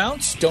media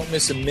accounts. Don't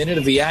miss a minute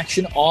of the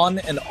action on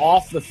and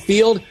off the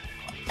field.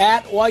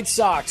 At White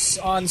Sox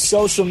on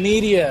social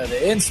media, the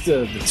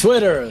Insta, the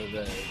Twitter,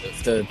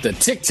 the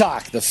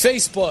TikTok, the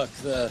Facebook.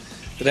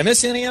 Did I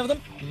miss any of them?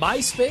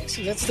 MySpace,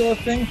 is that still a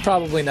thing?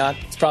 Probably not.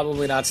 It's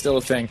probably not still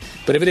a thing.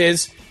 But if it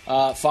is,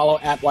 follow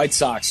at White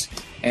Sox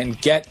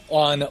and get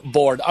on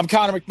board. I'm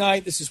Connor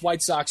McKnight. This is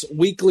White Sox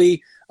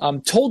Weekly.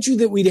 Told you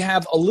that we'd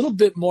have a little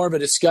bit more of a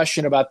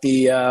discussion about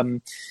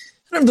the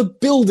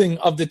building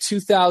of the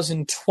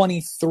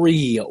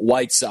 2023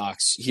 White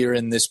Sox here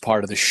in this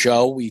part of the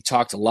show. We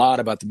talked a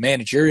lot about the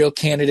managerial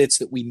candidates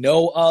that we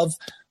know of,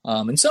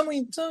 and some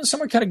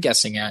we're kind of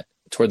guessing at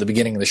toward the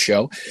beginning of the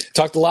show.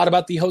 Talked a lot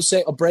about the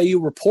Jose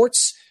Abreu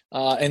reports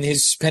and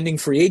his pending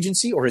free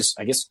agency, or his,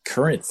 I guess,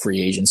 current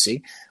free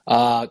agency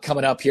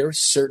coming up here.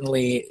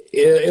 Certainly,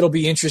 it'll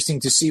be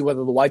interesting to see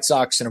whether the White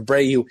Sox and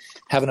Abreu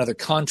have another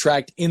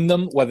contract in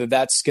them, whether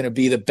that's going to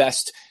be the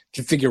best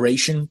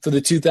configuration for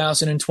the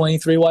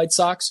 2023 White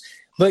Sox.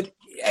 But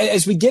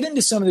as we get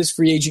into some of this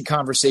free agent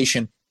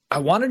conversation, I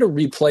wanted to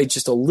replay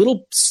just a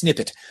little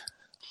snippet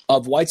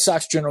of White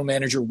Sox general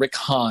manager Rick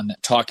Hahn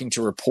talking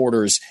to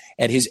reporters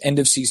at his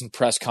end-of-season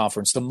press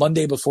conference the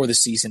Monday before the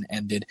season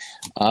ended.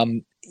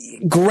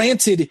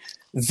 Granted,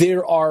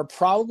 there are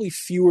probably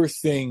fewer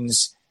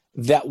things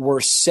that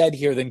were said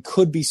here than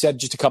could be said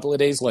just a couple of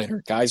days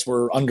later. Guys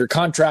were under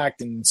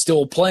contract and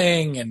still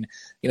playing, and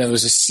there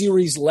was a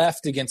series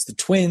left against the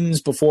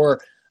Twins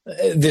before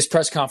this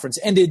press conference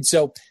ended.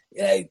 So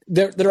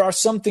there are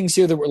some things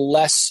here that were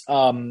less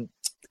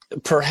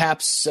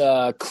perhaps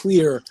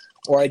clear,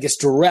 or I guess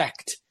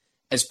direct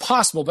as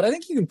possible, but I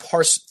think you can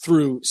parse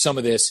through some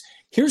of this.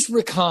 Here's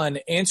Rick Hahn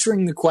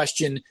answering the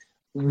question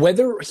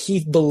whether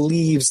he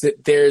believes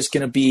that there's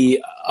going to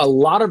be a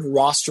lot of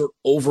roster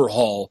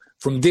overhaul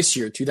from this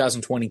year,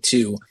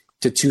 2022,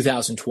 to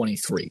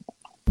 2023.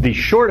 The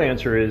short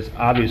answer is,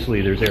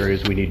 obviously, there's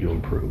areas we need to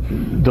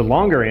improve. The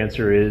longer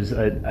answer is,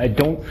 I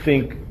don't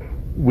think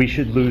we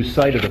should lose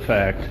sight of the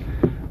fact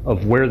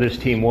of where this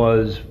team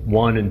was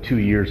 1 and 2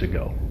 years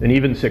ago, and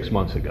even 6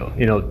 months ago.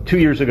 2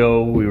 years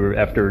ago, we were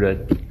after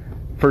the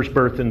first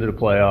berth into the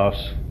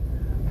playoffs.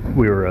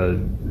 We were a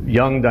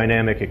young,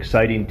 dynamic,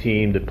 exciting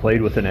team that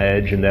played with an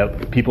edge and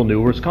that people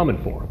knew was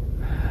coming for them.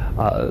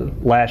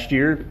 Last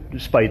year,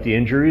 despite the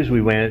injuries,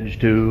 we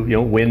managed to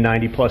win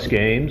 90-plus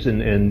games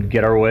and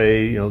get our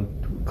way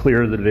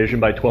clear of the division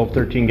by 12,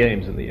 13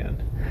 games in the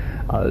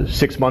end.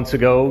 6 months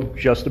ago,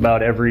 just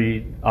about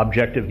every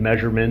objective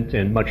measurement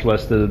and much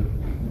less the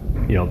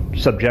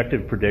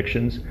subjective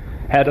predictions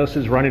had us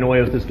as running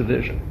away with this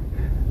division.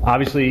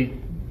 Obviously,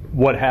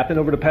 what happened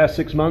over the past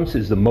 6 months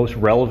is the most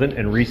relevant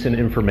and recent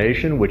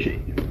information, which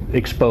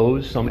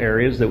exposed some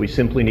areas that we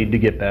simply need to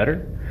get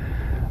better.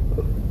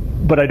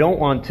 But I don't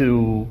want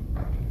to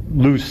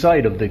lose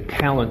sight of the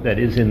talent that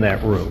is in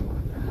that room.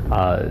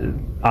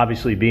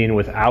 Obviously, being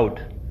without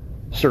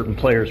certain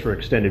players for an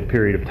extended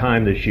period of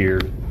time this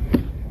year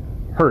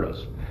hurt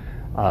us.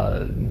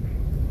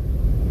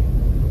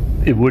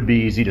 It would be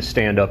easy to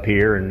stand up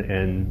here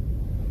and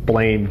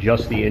blame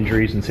just the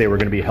injuries and say we're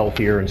going to be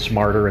healthier and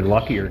smarter and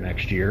luckier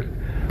next year,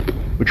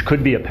 which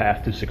could be a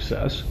path to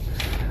success.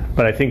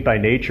 But I think by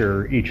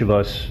nature, each of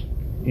us,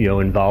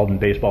 involved in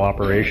baseball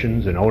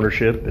operations and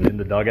ownership and in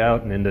the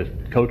dugout and in the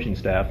coaching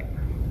staff,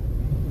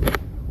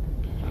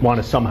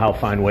 want to somehow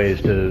find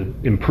ways to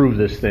improve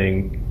this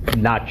thing,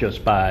 not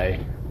just by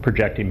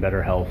projecting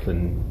better health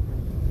and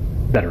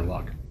better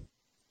luck.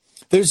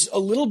 There's a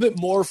little bit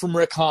more from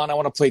Rick Hahn I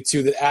want to play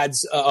too that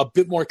adds a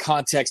bit more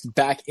context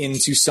back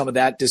into some of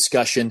that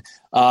discussion.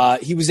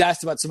 He was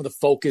asked about some of the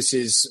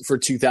focuses for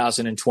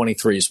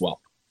 2023 as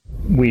well.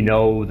 We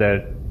know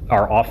that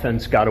our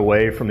offense got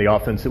away from the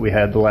offense that we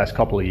had the last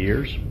couple of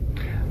years,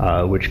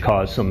 which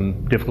caused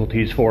some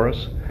difficulties for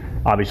us.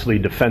 Obviously,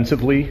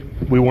 defensively,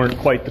 we weren't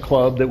quite the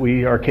club that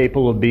we are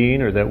capable of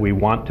being or that we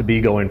want to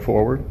be going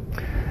forward.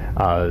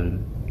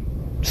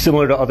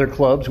 Similar to other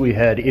clubs, we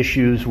had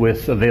issues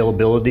with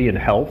availability and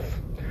health.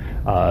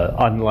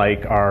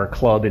 Unlike our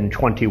club in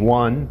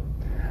 21,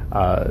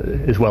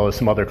 as well as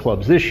some other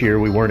clubs this year,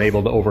 we weren't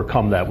able to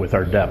overcome that with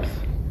our depth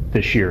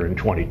this year in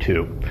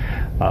 22.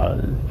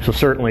 So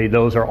certainly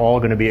those are all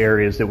going to be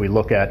areas that we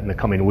look at in the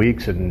coming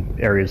weeks and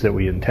areas that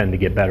we intend to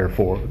get better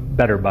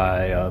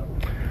by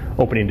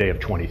opening day of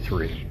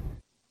 23.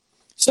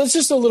 So that's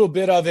just a little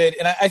bit of it.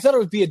 And I thought it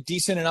would be a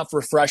decent enough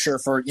refresher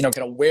for, kind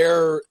of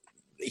where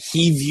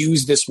he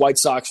views this White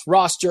Sox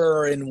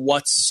roster and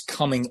what's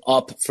coming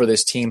up for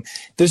this team.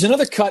 There's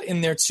another cut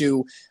in there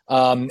too,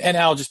 and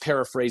I'll just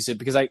paraphrase it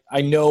because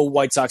I know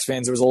White Sox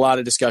fans, there was a lot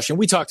of discussion.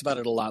 We talked about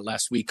it a lot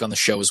last week on the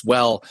show as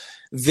well.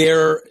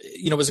 There,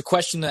 was a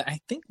question that I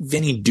think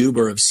Vinny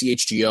Duber of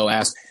CHGO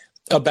asked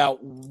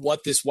about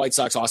what this White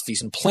Sox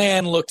offseason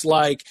plan looked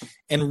like,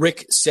 and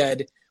Rick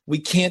said, we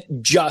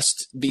can't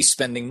just be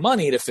spending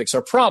money to fix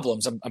our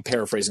problems. I'm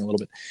paraphrasing a little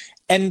bit.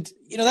 And,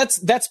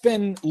 that's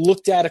been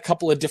looked at a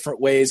couple of different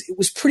ways. It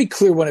was pretty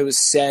clear when it was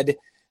said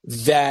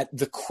that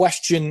the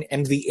question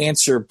and the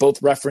answer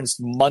both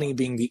referenced money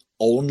being the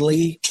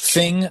only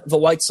thing the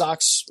White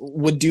Sox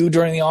would do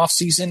during the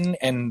offseason,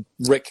 and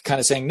Rick kind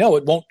of saying, no,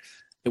 it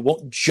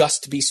won't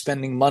just be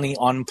spending money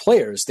on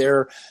players.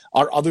 There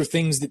are other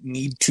things that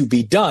need to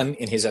be done,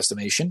 in his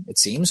estimation, it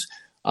seems,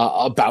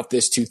 about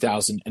this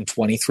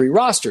 2023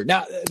 roster.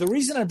 Now, the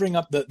reason I bring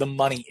up the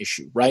money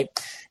issue, right,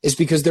 is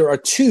because there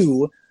are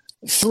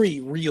three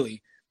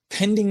really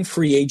pending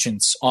free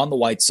agents on the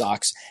White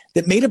Sox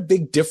that made a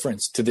big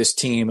difference to this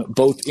team,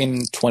 both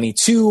in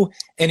 22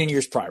 and in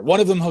years prior. One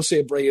of them,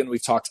 Jose Abreu, and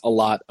we've talked a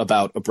lot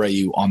about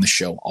Abreu on the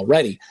show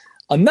already.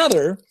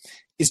 Another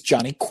is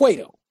Johnny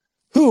Cueto,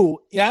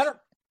 who, I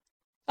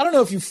don't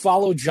know if you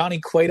follow Johnny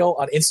Cueto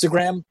on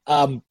Instagram.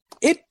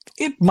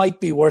 It might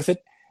be worth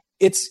it.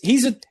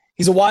 He's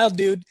a wild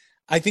dude.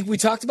 I think we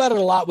talked about it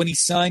a lot when he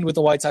signed with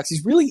the White Sox.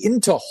 He's really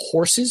into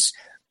horses.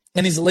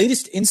 And his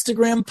latest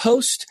Instagram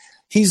post,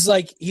 he's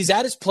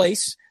at his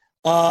place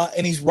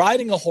and he's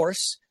riding a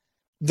horse.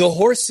 The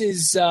horse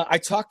is, I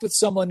talked with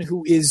someone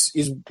who is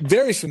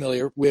very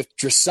familiar with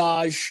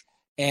dressage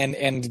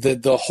and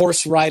the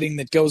horse riding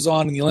that goes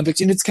on in the Olympics.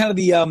 And it's kind of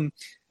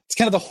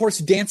the horse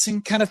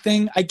dancing kind of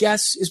thing, I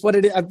guess, is what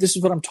it is. This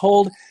is what I'm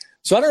told.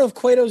 So I don't know if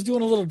Cueto's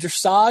doing a little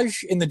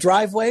dressage in the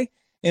driveway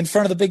in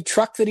front of the big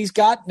truck that he's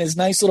got in his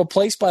nice little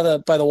place by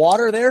the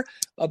water there.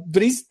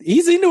 But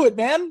he's into it,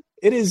 man.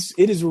 It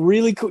is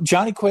really cool.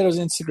 Johnny Cueto's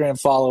Instagram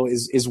follow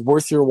is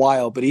worth your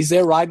while, but he's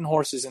there riding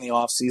horses in the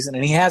offseason,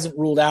 and he hasn't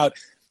ruled out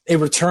a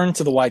return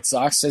to the White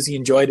Sox. Says he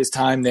enjoyed his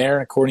time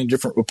there. According to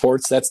different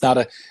reports, that's not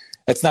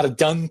a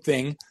done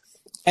thing.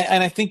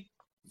 And I think,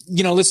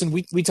 listen,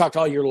 we talked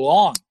all year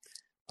long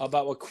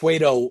about what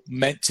Cueto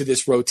meant to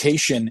this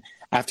rotation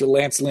after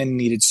Lance Lynn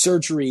needed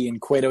surgery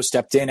and Cueto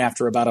stepped in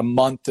after about a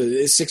month,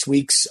 6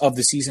 weeks of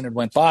the season had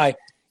went by.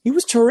 He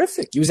was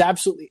terrific. He was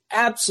absolutely,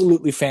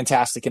 absolutely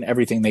fantastic in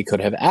everything they could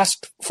have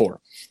asked for.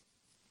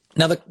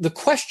 Now, the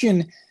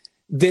question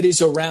that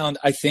is around,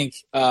 I think,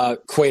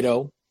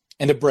 Cueto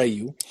and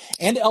Abreu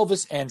and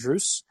Elvis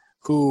Andrus,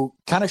 who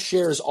kind of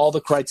shares all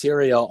the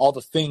criteria, all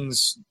the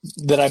things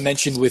that I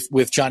mentioned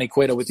with Johnny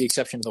Cueto, with the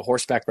exception of the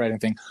horseback riding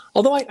thing.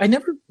 Although I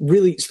never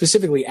really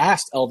specifically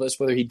asked Elvis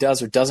whether he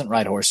does or doesn't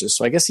ride horses.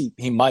 So I guess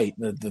he might.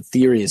 The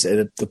theory is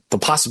the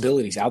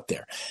possibilities out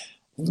there.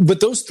 But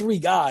those three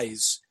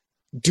guys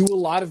do a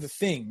lot of the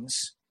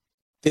things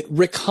that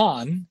Rick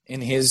Hahn, in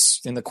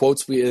the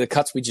quotes, the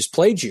cuts we just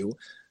played you,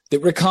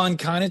 that Rick Hahn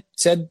kind of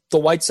said the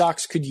White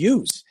Sox could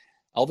use.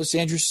 Elvis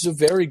Andrus is a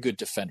very good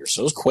defender.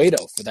 So is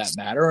Cueto, for that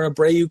matter. And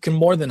Abreu can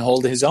more than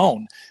hold his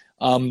own.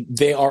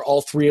 They are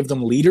all three of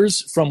them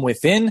leaders from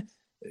within.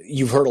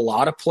 You've heard a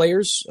lot of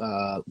players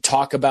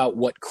talk about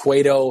what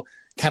Cueto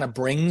kind of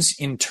brings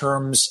in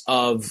terms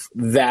of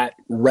that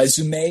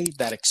resume,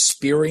 that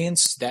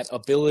experience, that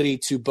ability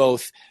to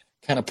both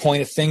kind of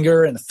point a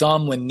finger and a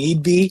thumb when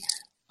need be.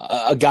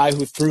 A guy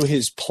who, through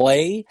his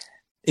play,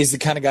 is the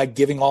kind of guy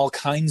giving all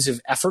kinds of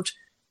effort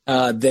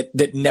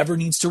that never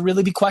needs to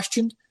really be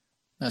questioned.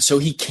 So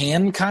he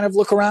can kind of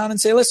look around and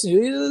say,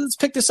 listen, let's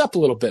pick this up a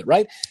little bit,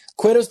 right?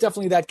 Cueto's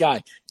definitely that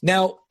guy.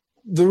 Now,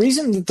 the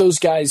reason that those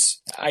guys,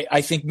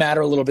 I think,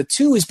 matter a little bit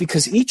too is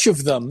because each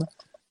of them,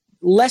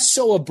 less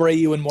so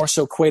Abreu and more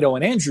so Cueto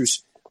and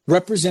Andrus,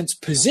 represents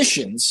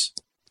positions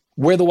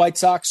where the White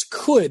Sox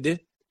could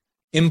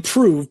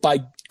improve by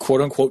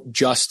quote-unquote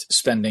just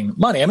spending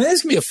money. I mean,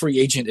 there's going to be a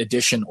free agent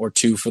addition or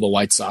two for the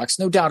White Sox,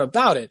 no doubt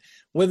about it.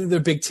 Whether they're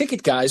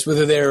big-ticket guys,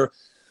 whether they're,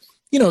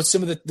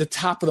 some of the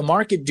top of the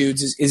market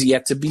dudes is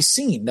yet to be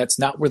seen. That's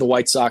not where the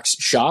White Sox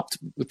shopped,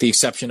 with the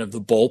exception of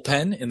the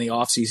bullpen in the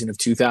offseason of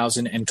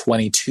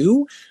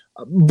 2022.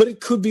 But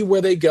it could be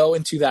where they go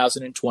in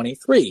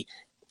 2023.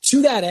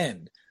 To that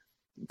end,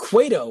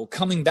 Cueto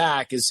coming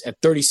back is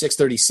at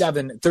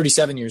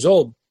 37 years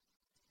old,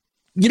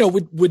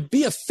 would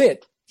be a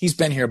fit. He's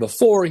been here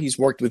before. He's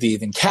worked with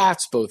Ethan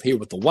Katz, both here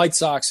with the White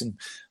Sox and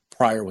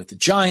prior with the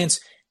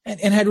Giants, and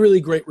had really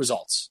great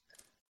results.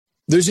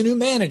 There's a new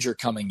manager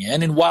coming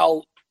in, and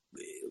while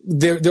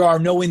there are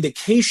no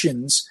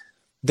indications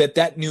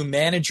that new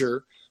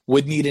manager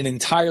would need an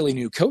entirely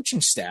new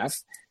coaching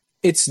staff,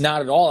 it's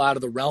not at all out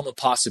of the realm of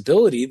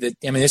possibility that,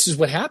 this is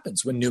what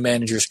happens when new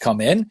managers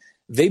come in.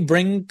 They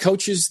bring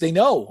coaches they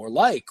know or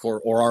like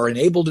or are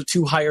enabled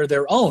to hire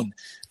their own.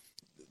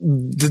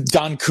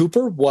 Don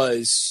Cooper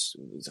was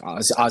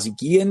Ozzie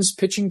Guillen's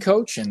pitching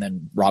coach and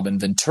then Robin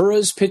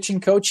Ventura's pitching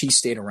coach. He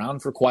stayed around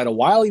for quite a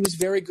while. He was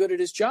very good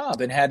at his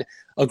job and had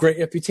a great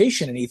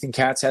reputation. And Ethan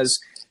Katz has,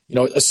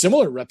 a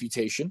similar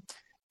reputation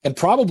and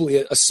probably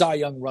a Cy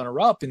Young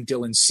runner-up in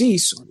Dylan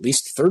Cease, or at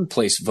least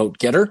third-place vote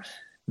getter,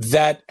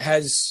 that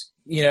has,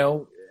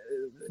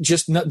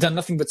 just done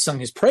nothing but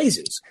sung his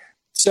praises.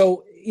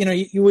 So,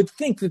 you would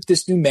think that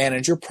this new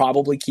manager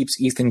probably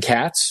keeps Ethan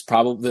Katz,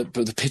 probably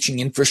the pitching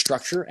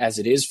infrastructure as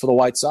it is for the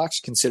White Sox,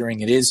 considering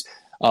it is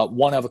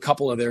one of a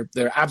couple of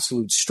their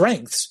absolute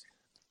strengths.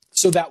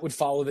 So that would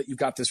follow that you've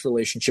got this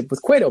relationship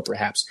with Cueto,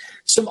 perhaps.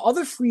 Some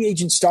other free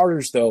agent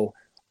starters, though,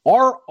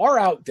 are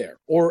out there,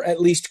 or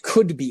at least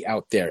could be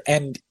out there.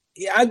 And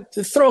I'd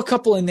throw a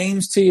couple of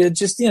names to you.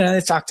 Just,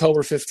 it's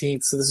October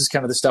 15th, so this is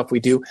kind of the stuff we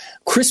do.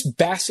 Chris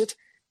Bassett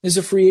is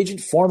a free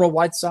agent, former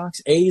White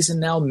Sox, A's, and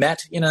now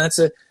Met.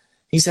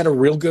 He's had a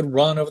real good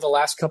run over the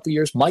last couple of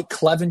years. Mike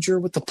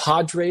Clevenger with the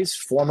Padres,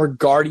 former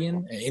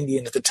Guardian,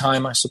 Indian at the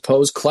time, I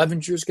suppose.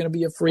 Clevenger is going to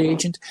be a free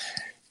agent.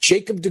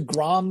 Jacob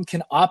deGrom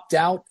can opt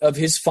out of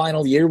his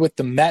final year with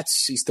the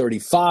Mets. He's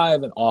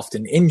 35 and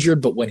often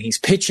injured, but when he's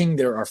pitching,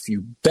 there are a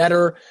few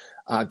better.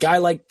 A guy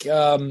like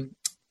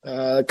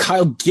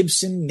Kyle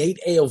Gibson, Nate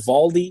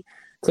Eovaldi,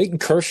 Clayton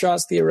Kershaw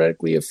is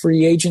theoretically a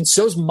free agent.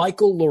 So is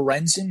Michael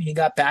Lorenzen. He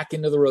got back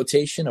into the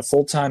rotation, a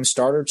full-time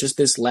starter just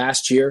this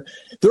last year.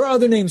 There are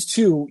other names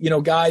too,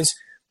 guys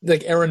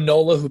like Aaron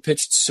Nola, who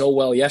pitched so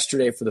well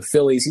yesterday for the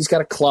Phillies. He's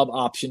got a club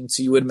option,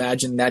 so you would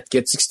imagine that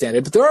gets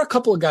extended. But there are a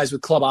couple of guys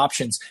with club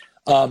options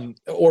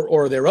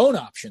or their own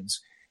options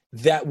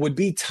that would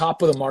be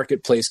top of the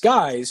marketplace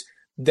guys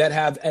that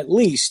have at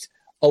least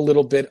a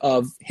little bit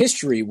of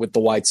history with the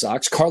White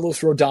Sox.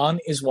 Carlos Rodon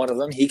is one of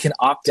them. He can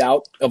opt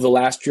out of the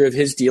last year of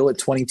his deal at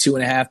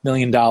 $22.5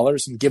 million.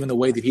 And given the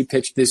way that he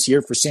pitched this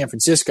year for San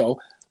Francisco,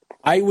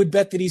 I would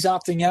bet that he's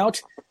opting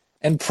out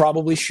and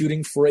probably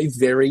shooting for a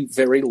very,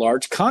 very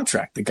large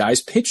contract. The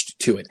guy's pitched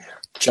to it.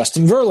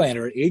 Justin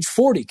Verlander at age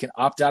 40 can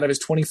opt out of his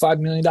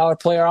 $25 million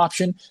player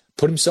option,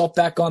 put himself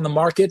back on the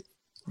market,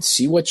 and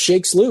see what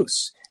shakes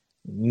loose.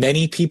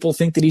 Many people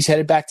think that he's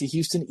headed back to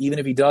Houston, even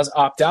if he does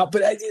opt out.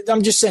 But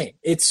I'm just saying,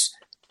 it's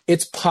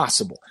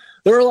possible.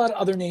 There are a lot of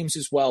other names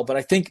as well, but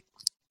I think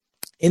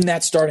in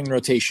that starting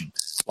rotation,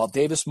 while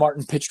Davis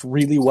Martin pitched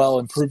really well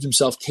and proved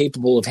himself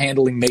capable of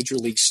handling major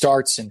league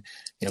starts, and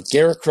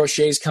Garrett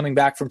Crochet is coming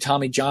back from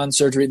Tommy John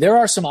surgery, there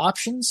are some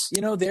options,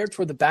 there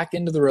toward the back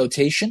end of the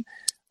rotation.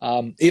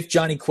 If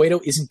Johnny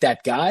Cueto isn't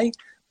that guy,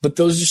 but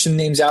those are some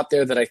names out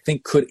there that I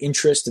think could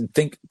interest and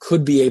think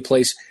could be a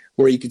place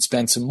where you could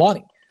spend some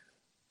money.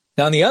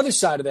 Now, on the other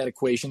side of that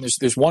equation,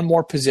 there's one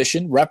more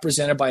position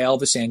represented by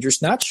Elvis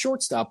Andrus, not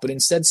shortstop, but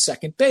instead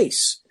second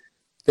base.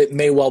 That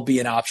may well be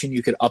an option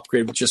you could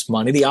upgrade with just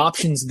money. The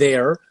options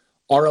there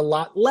are a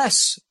lot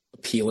less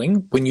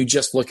appealing when you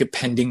just look at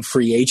pending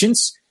free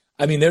agents.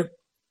 I mean, there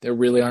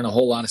really aren't a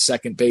whole lot of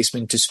second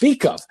basemen to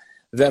speak of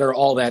that are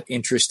all that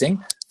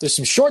interesting. There's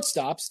some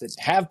shortstops that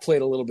have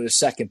played a little bit of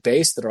second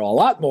base that are a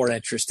lot more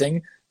interesting.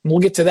 And we'll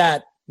get to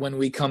that when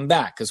we come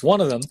back, because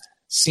one of them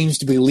seems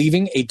to be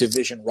leaving a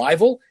division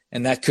rival,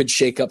 and that could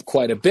shake up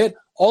quite a bit.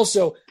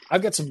 Also,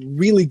 I've got some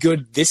really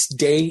good this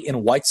day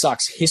in White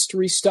Sox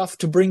history stuff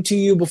to bring to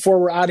you before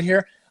we're out of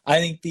here. I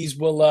think these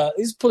will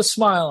put a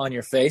smile on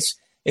your face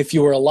if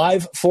you were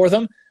alive for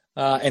them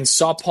and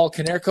saw Paul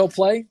Konerko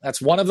play.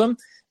 That's one of them.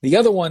 The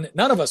other one,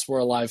 none of us were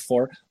alive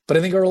for, but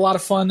I think are a lot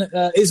of fun.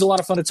 Is a lot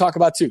of fun to talk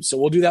about too. So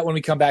we'll do that when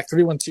we come back.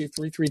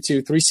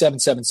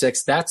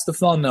 312-332-3776. That's the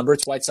phone number.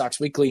 It's White Sox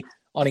Weekly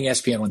on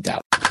ESPN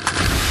 1000.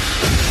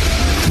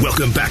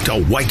 Welcome back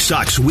to White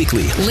Sox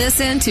Weekly.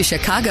 Listen to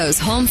Chicago's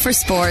home for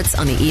sports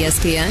on the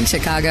ESPN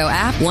Chicago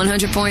app,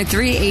 100.3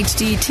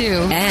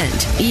 HD2, and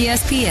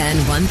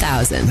ESPN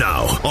 1000.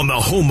 Now, on the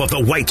home of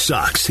the White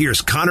Sox, here's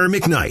Connor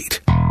McKnight.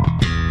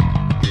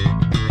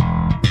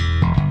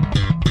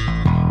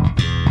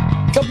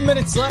 Couple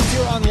minutes left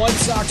here on White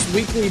Sox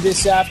Weekly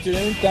this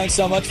afternoon. Thanks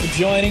so much for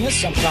joining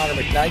us. I'm Connor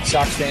McKnight.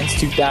 Sox Fans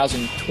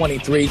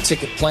 2023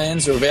 ticket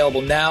plans are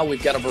available now.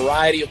 We've got a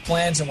variety of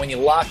plans, and when you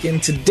lock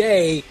in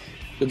today,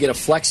 you'll get a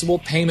flexible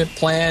payment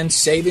plan,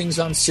 savings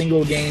on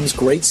single games,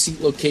 great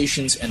seat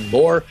locations, and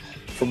more.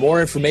 For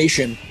more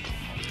information,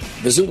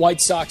 visit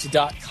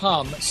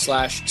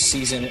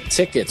whitesox.com/season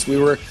tickets. We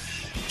were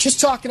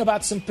just talking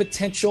about some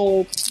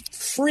potential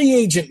free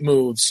agent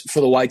moves for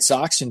the White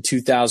Sox in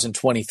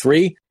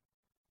 2023.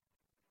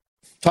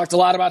 Talked a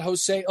lot about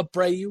Jose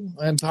Abreu,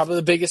 and probably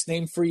the biggest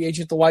name free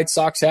agent the White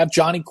Sox have.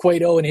 Johnny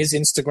Cueto and his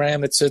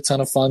Instagram. It's a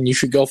ton of fun. You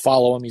should go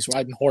follow him. He's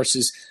riding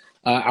horses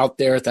out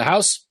there at the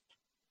house.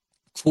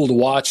 Cool to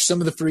watch.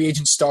 Some of the free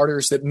agent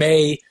starters that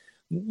may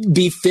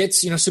be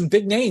fits, some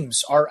big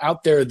names are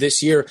out there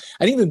this year.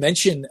 I didn't even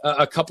mention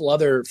a couple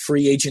other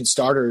free agent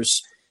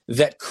starters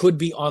that could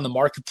be on the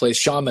marketplace.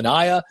 Sean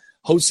Manaea,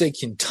 Jose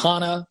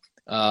Quintana.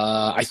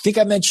 I think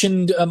I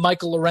mentioned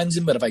Michael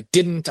Lorenzen, but if I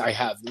didn't, I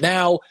have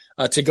now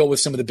to go with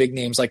some of the big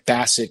names like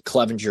Bassett,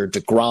 Clevenger,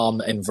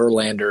 DeGrom, and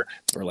Verlander.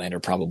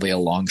 Verlander probably a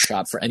long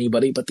shot for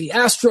anybody but the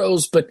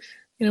Astros, but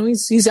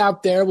he's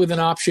out there with an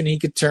option he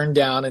could turn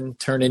down and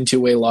turn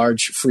into a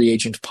large free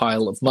agent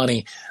pile of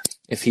money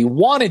if he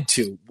wanted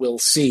to. We'll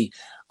see.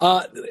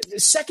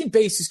 Second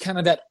base is kind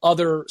of that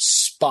other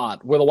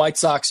spot where the White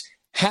Sox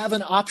have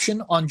an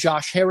option on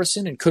Josh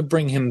Harrison and could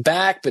bring him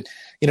back. But,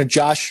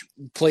 Josh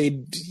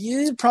played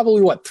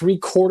probably,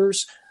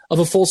 3/4 of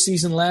a full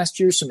season last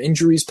year. Some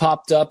injuries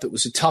popped up. It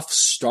was a tough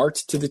start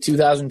to the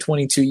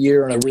 2022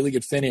 year and a really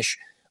good finish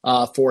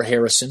for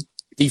Harrison,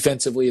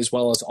 defensively as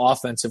well as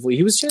offensively.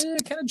 He was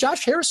kind of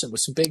Josh Harrison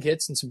with some big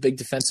hits and some big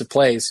defensive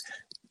plays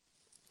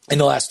in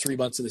the last 3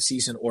 months of the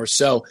season or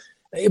so.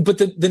 But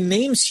the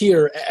names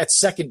here at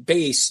second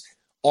base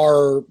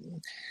are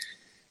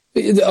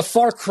a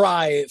far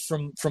cry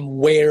from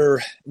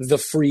where the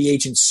free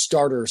agent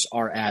starters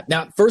are at.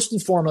 Now, first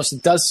and foremost,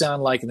 it does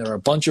sound like, and there are a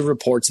bunch of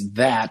reports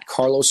that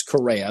Carlos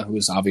Correa, who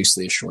is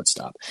obviously a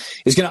shortstop,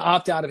 is going to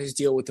opt out of his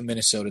deal with the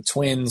Minnesota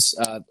Twins.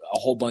 A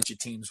whole bunch of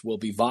teams will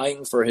be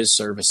vying for his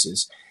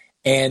services.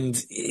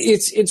 And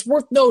it's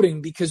worth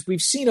noting because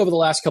we've seen over the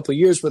last couple of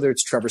years, whether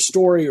it's Trevor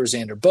Story or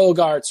Xander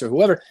Bogaerts or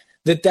whoever,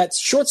 that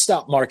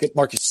shortstop market,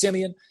 Marcus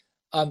Semien,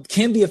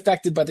 can be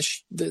affected by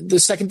the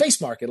second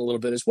base market a little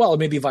bit as well, or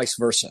maybe vice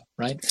versa,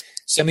 right?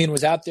 Semien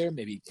was out there,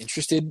 maybe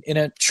interested in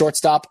a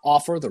shortstop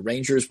offer. The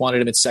Rangers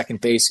wanted him at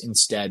second base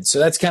instead. So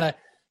that's kind of,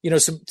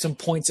 some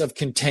points of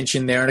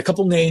contention there and a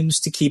couple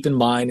names to keep in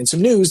mind and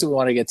some news that we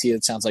want to get to you.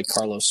 It sounds like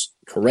Carlos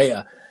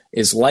Correa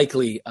is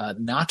likely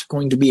not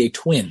going to be a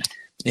Twin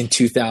in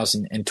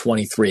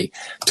 2023.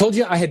 Told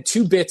you I had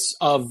 2 bits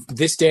of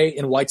this day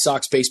in White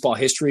Sox baseball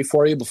history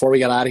for you before we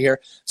got out of here.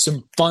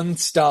 Some fun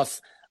stuff.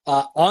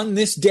 On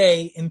this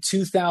day in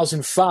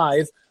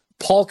 2005,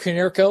 Paul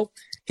Konerko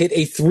hit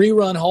a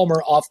 3-run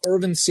homer off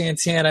Ervin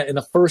Santana in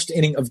the first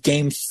inning of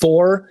Game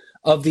 4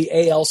 of the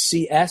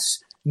ALCS.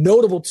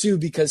 Notable, too,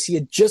 because he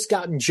had just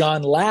gotten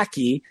John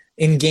Lackey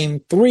in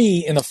Game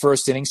 3 in the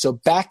first inning. So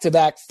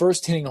back-to-back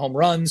first-inning home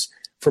runs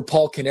for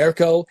Paul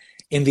Konerko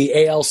in the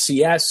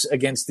ALCS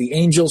against the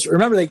Angels.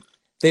 Remember,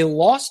 they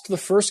lost the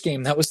first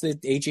game. That was the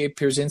A.J.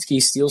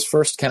 Pierzynski steals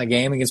first kind of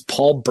game against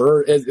Paul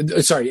Bird.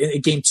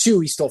 In Game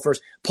 2, he stole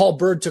first. Paul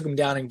Bird took him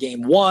down in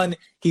Game 1.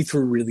 He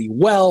threw really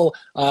well,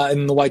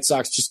 and the White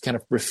Sox just kind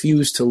of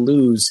refused to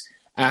lose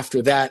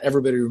after that.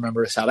 Everybody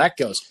remembers how that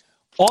goes.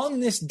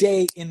 On this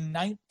day in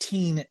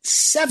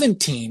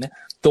 1917,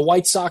 the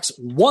White Sox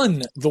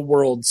won the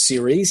World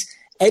Series.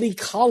 Eddie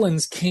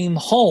Collins came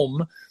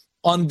home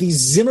on the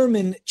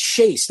Zimmerman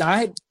chase. Now,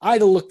 I had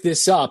to look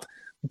this up.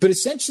 But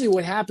essentially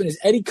what happened is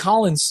Eddie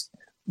Collins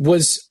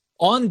was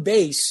on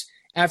base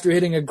after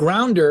hitting a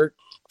grounder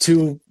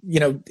to,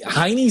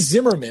 Heine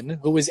Zimmerman,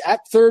 who was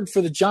at third for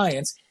the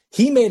Giants.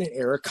 He made an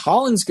error.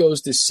 Collins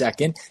goes to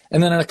second.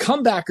 And then on a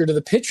comebacker to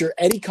the pitcher,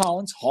 Eddie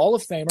Collins, Hall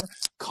of Famer,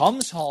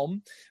 comes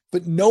home,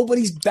 but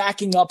nobody's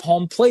backing up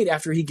home plate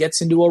after he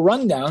gets into a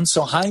rundown.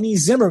 So Heine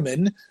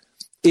Zimmerman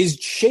is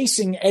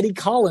chasing Eddie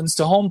Collins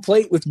to home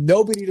plate with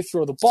nobody to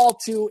throw the ball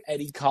to.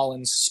 Eddie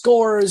Collins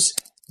scores.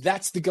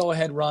 That's the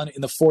go-ahead run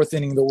in the 4th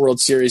inning of the World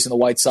Series, and the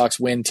White Sox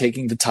win,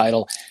 taking the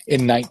title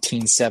in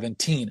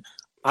 1917.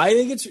 I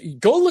think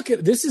go look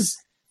at this is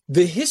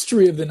the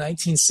history of the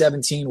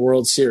 1917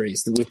 World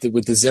Series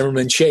with the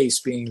Zimmerman Chase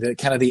being the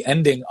kind of the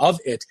ending of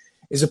it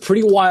is a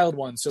pretty wild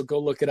one. So go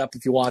look it up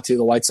if you want to.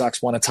 The White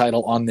Sox won a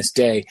title on this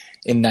day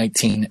in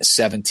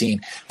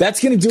 1917.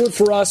 That's going to do it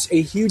for us.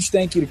 A huge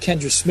thank you to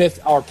Kendra Smith,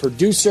 our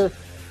producer.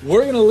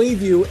 We're going to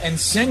leave you and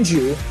send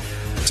you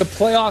to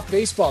playoff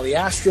baseball. The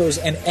Astros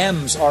and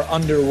M's are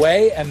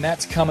underway, and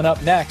that's coming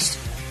up next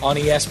on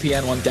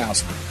ESPN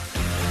 1000.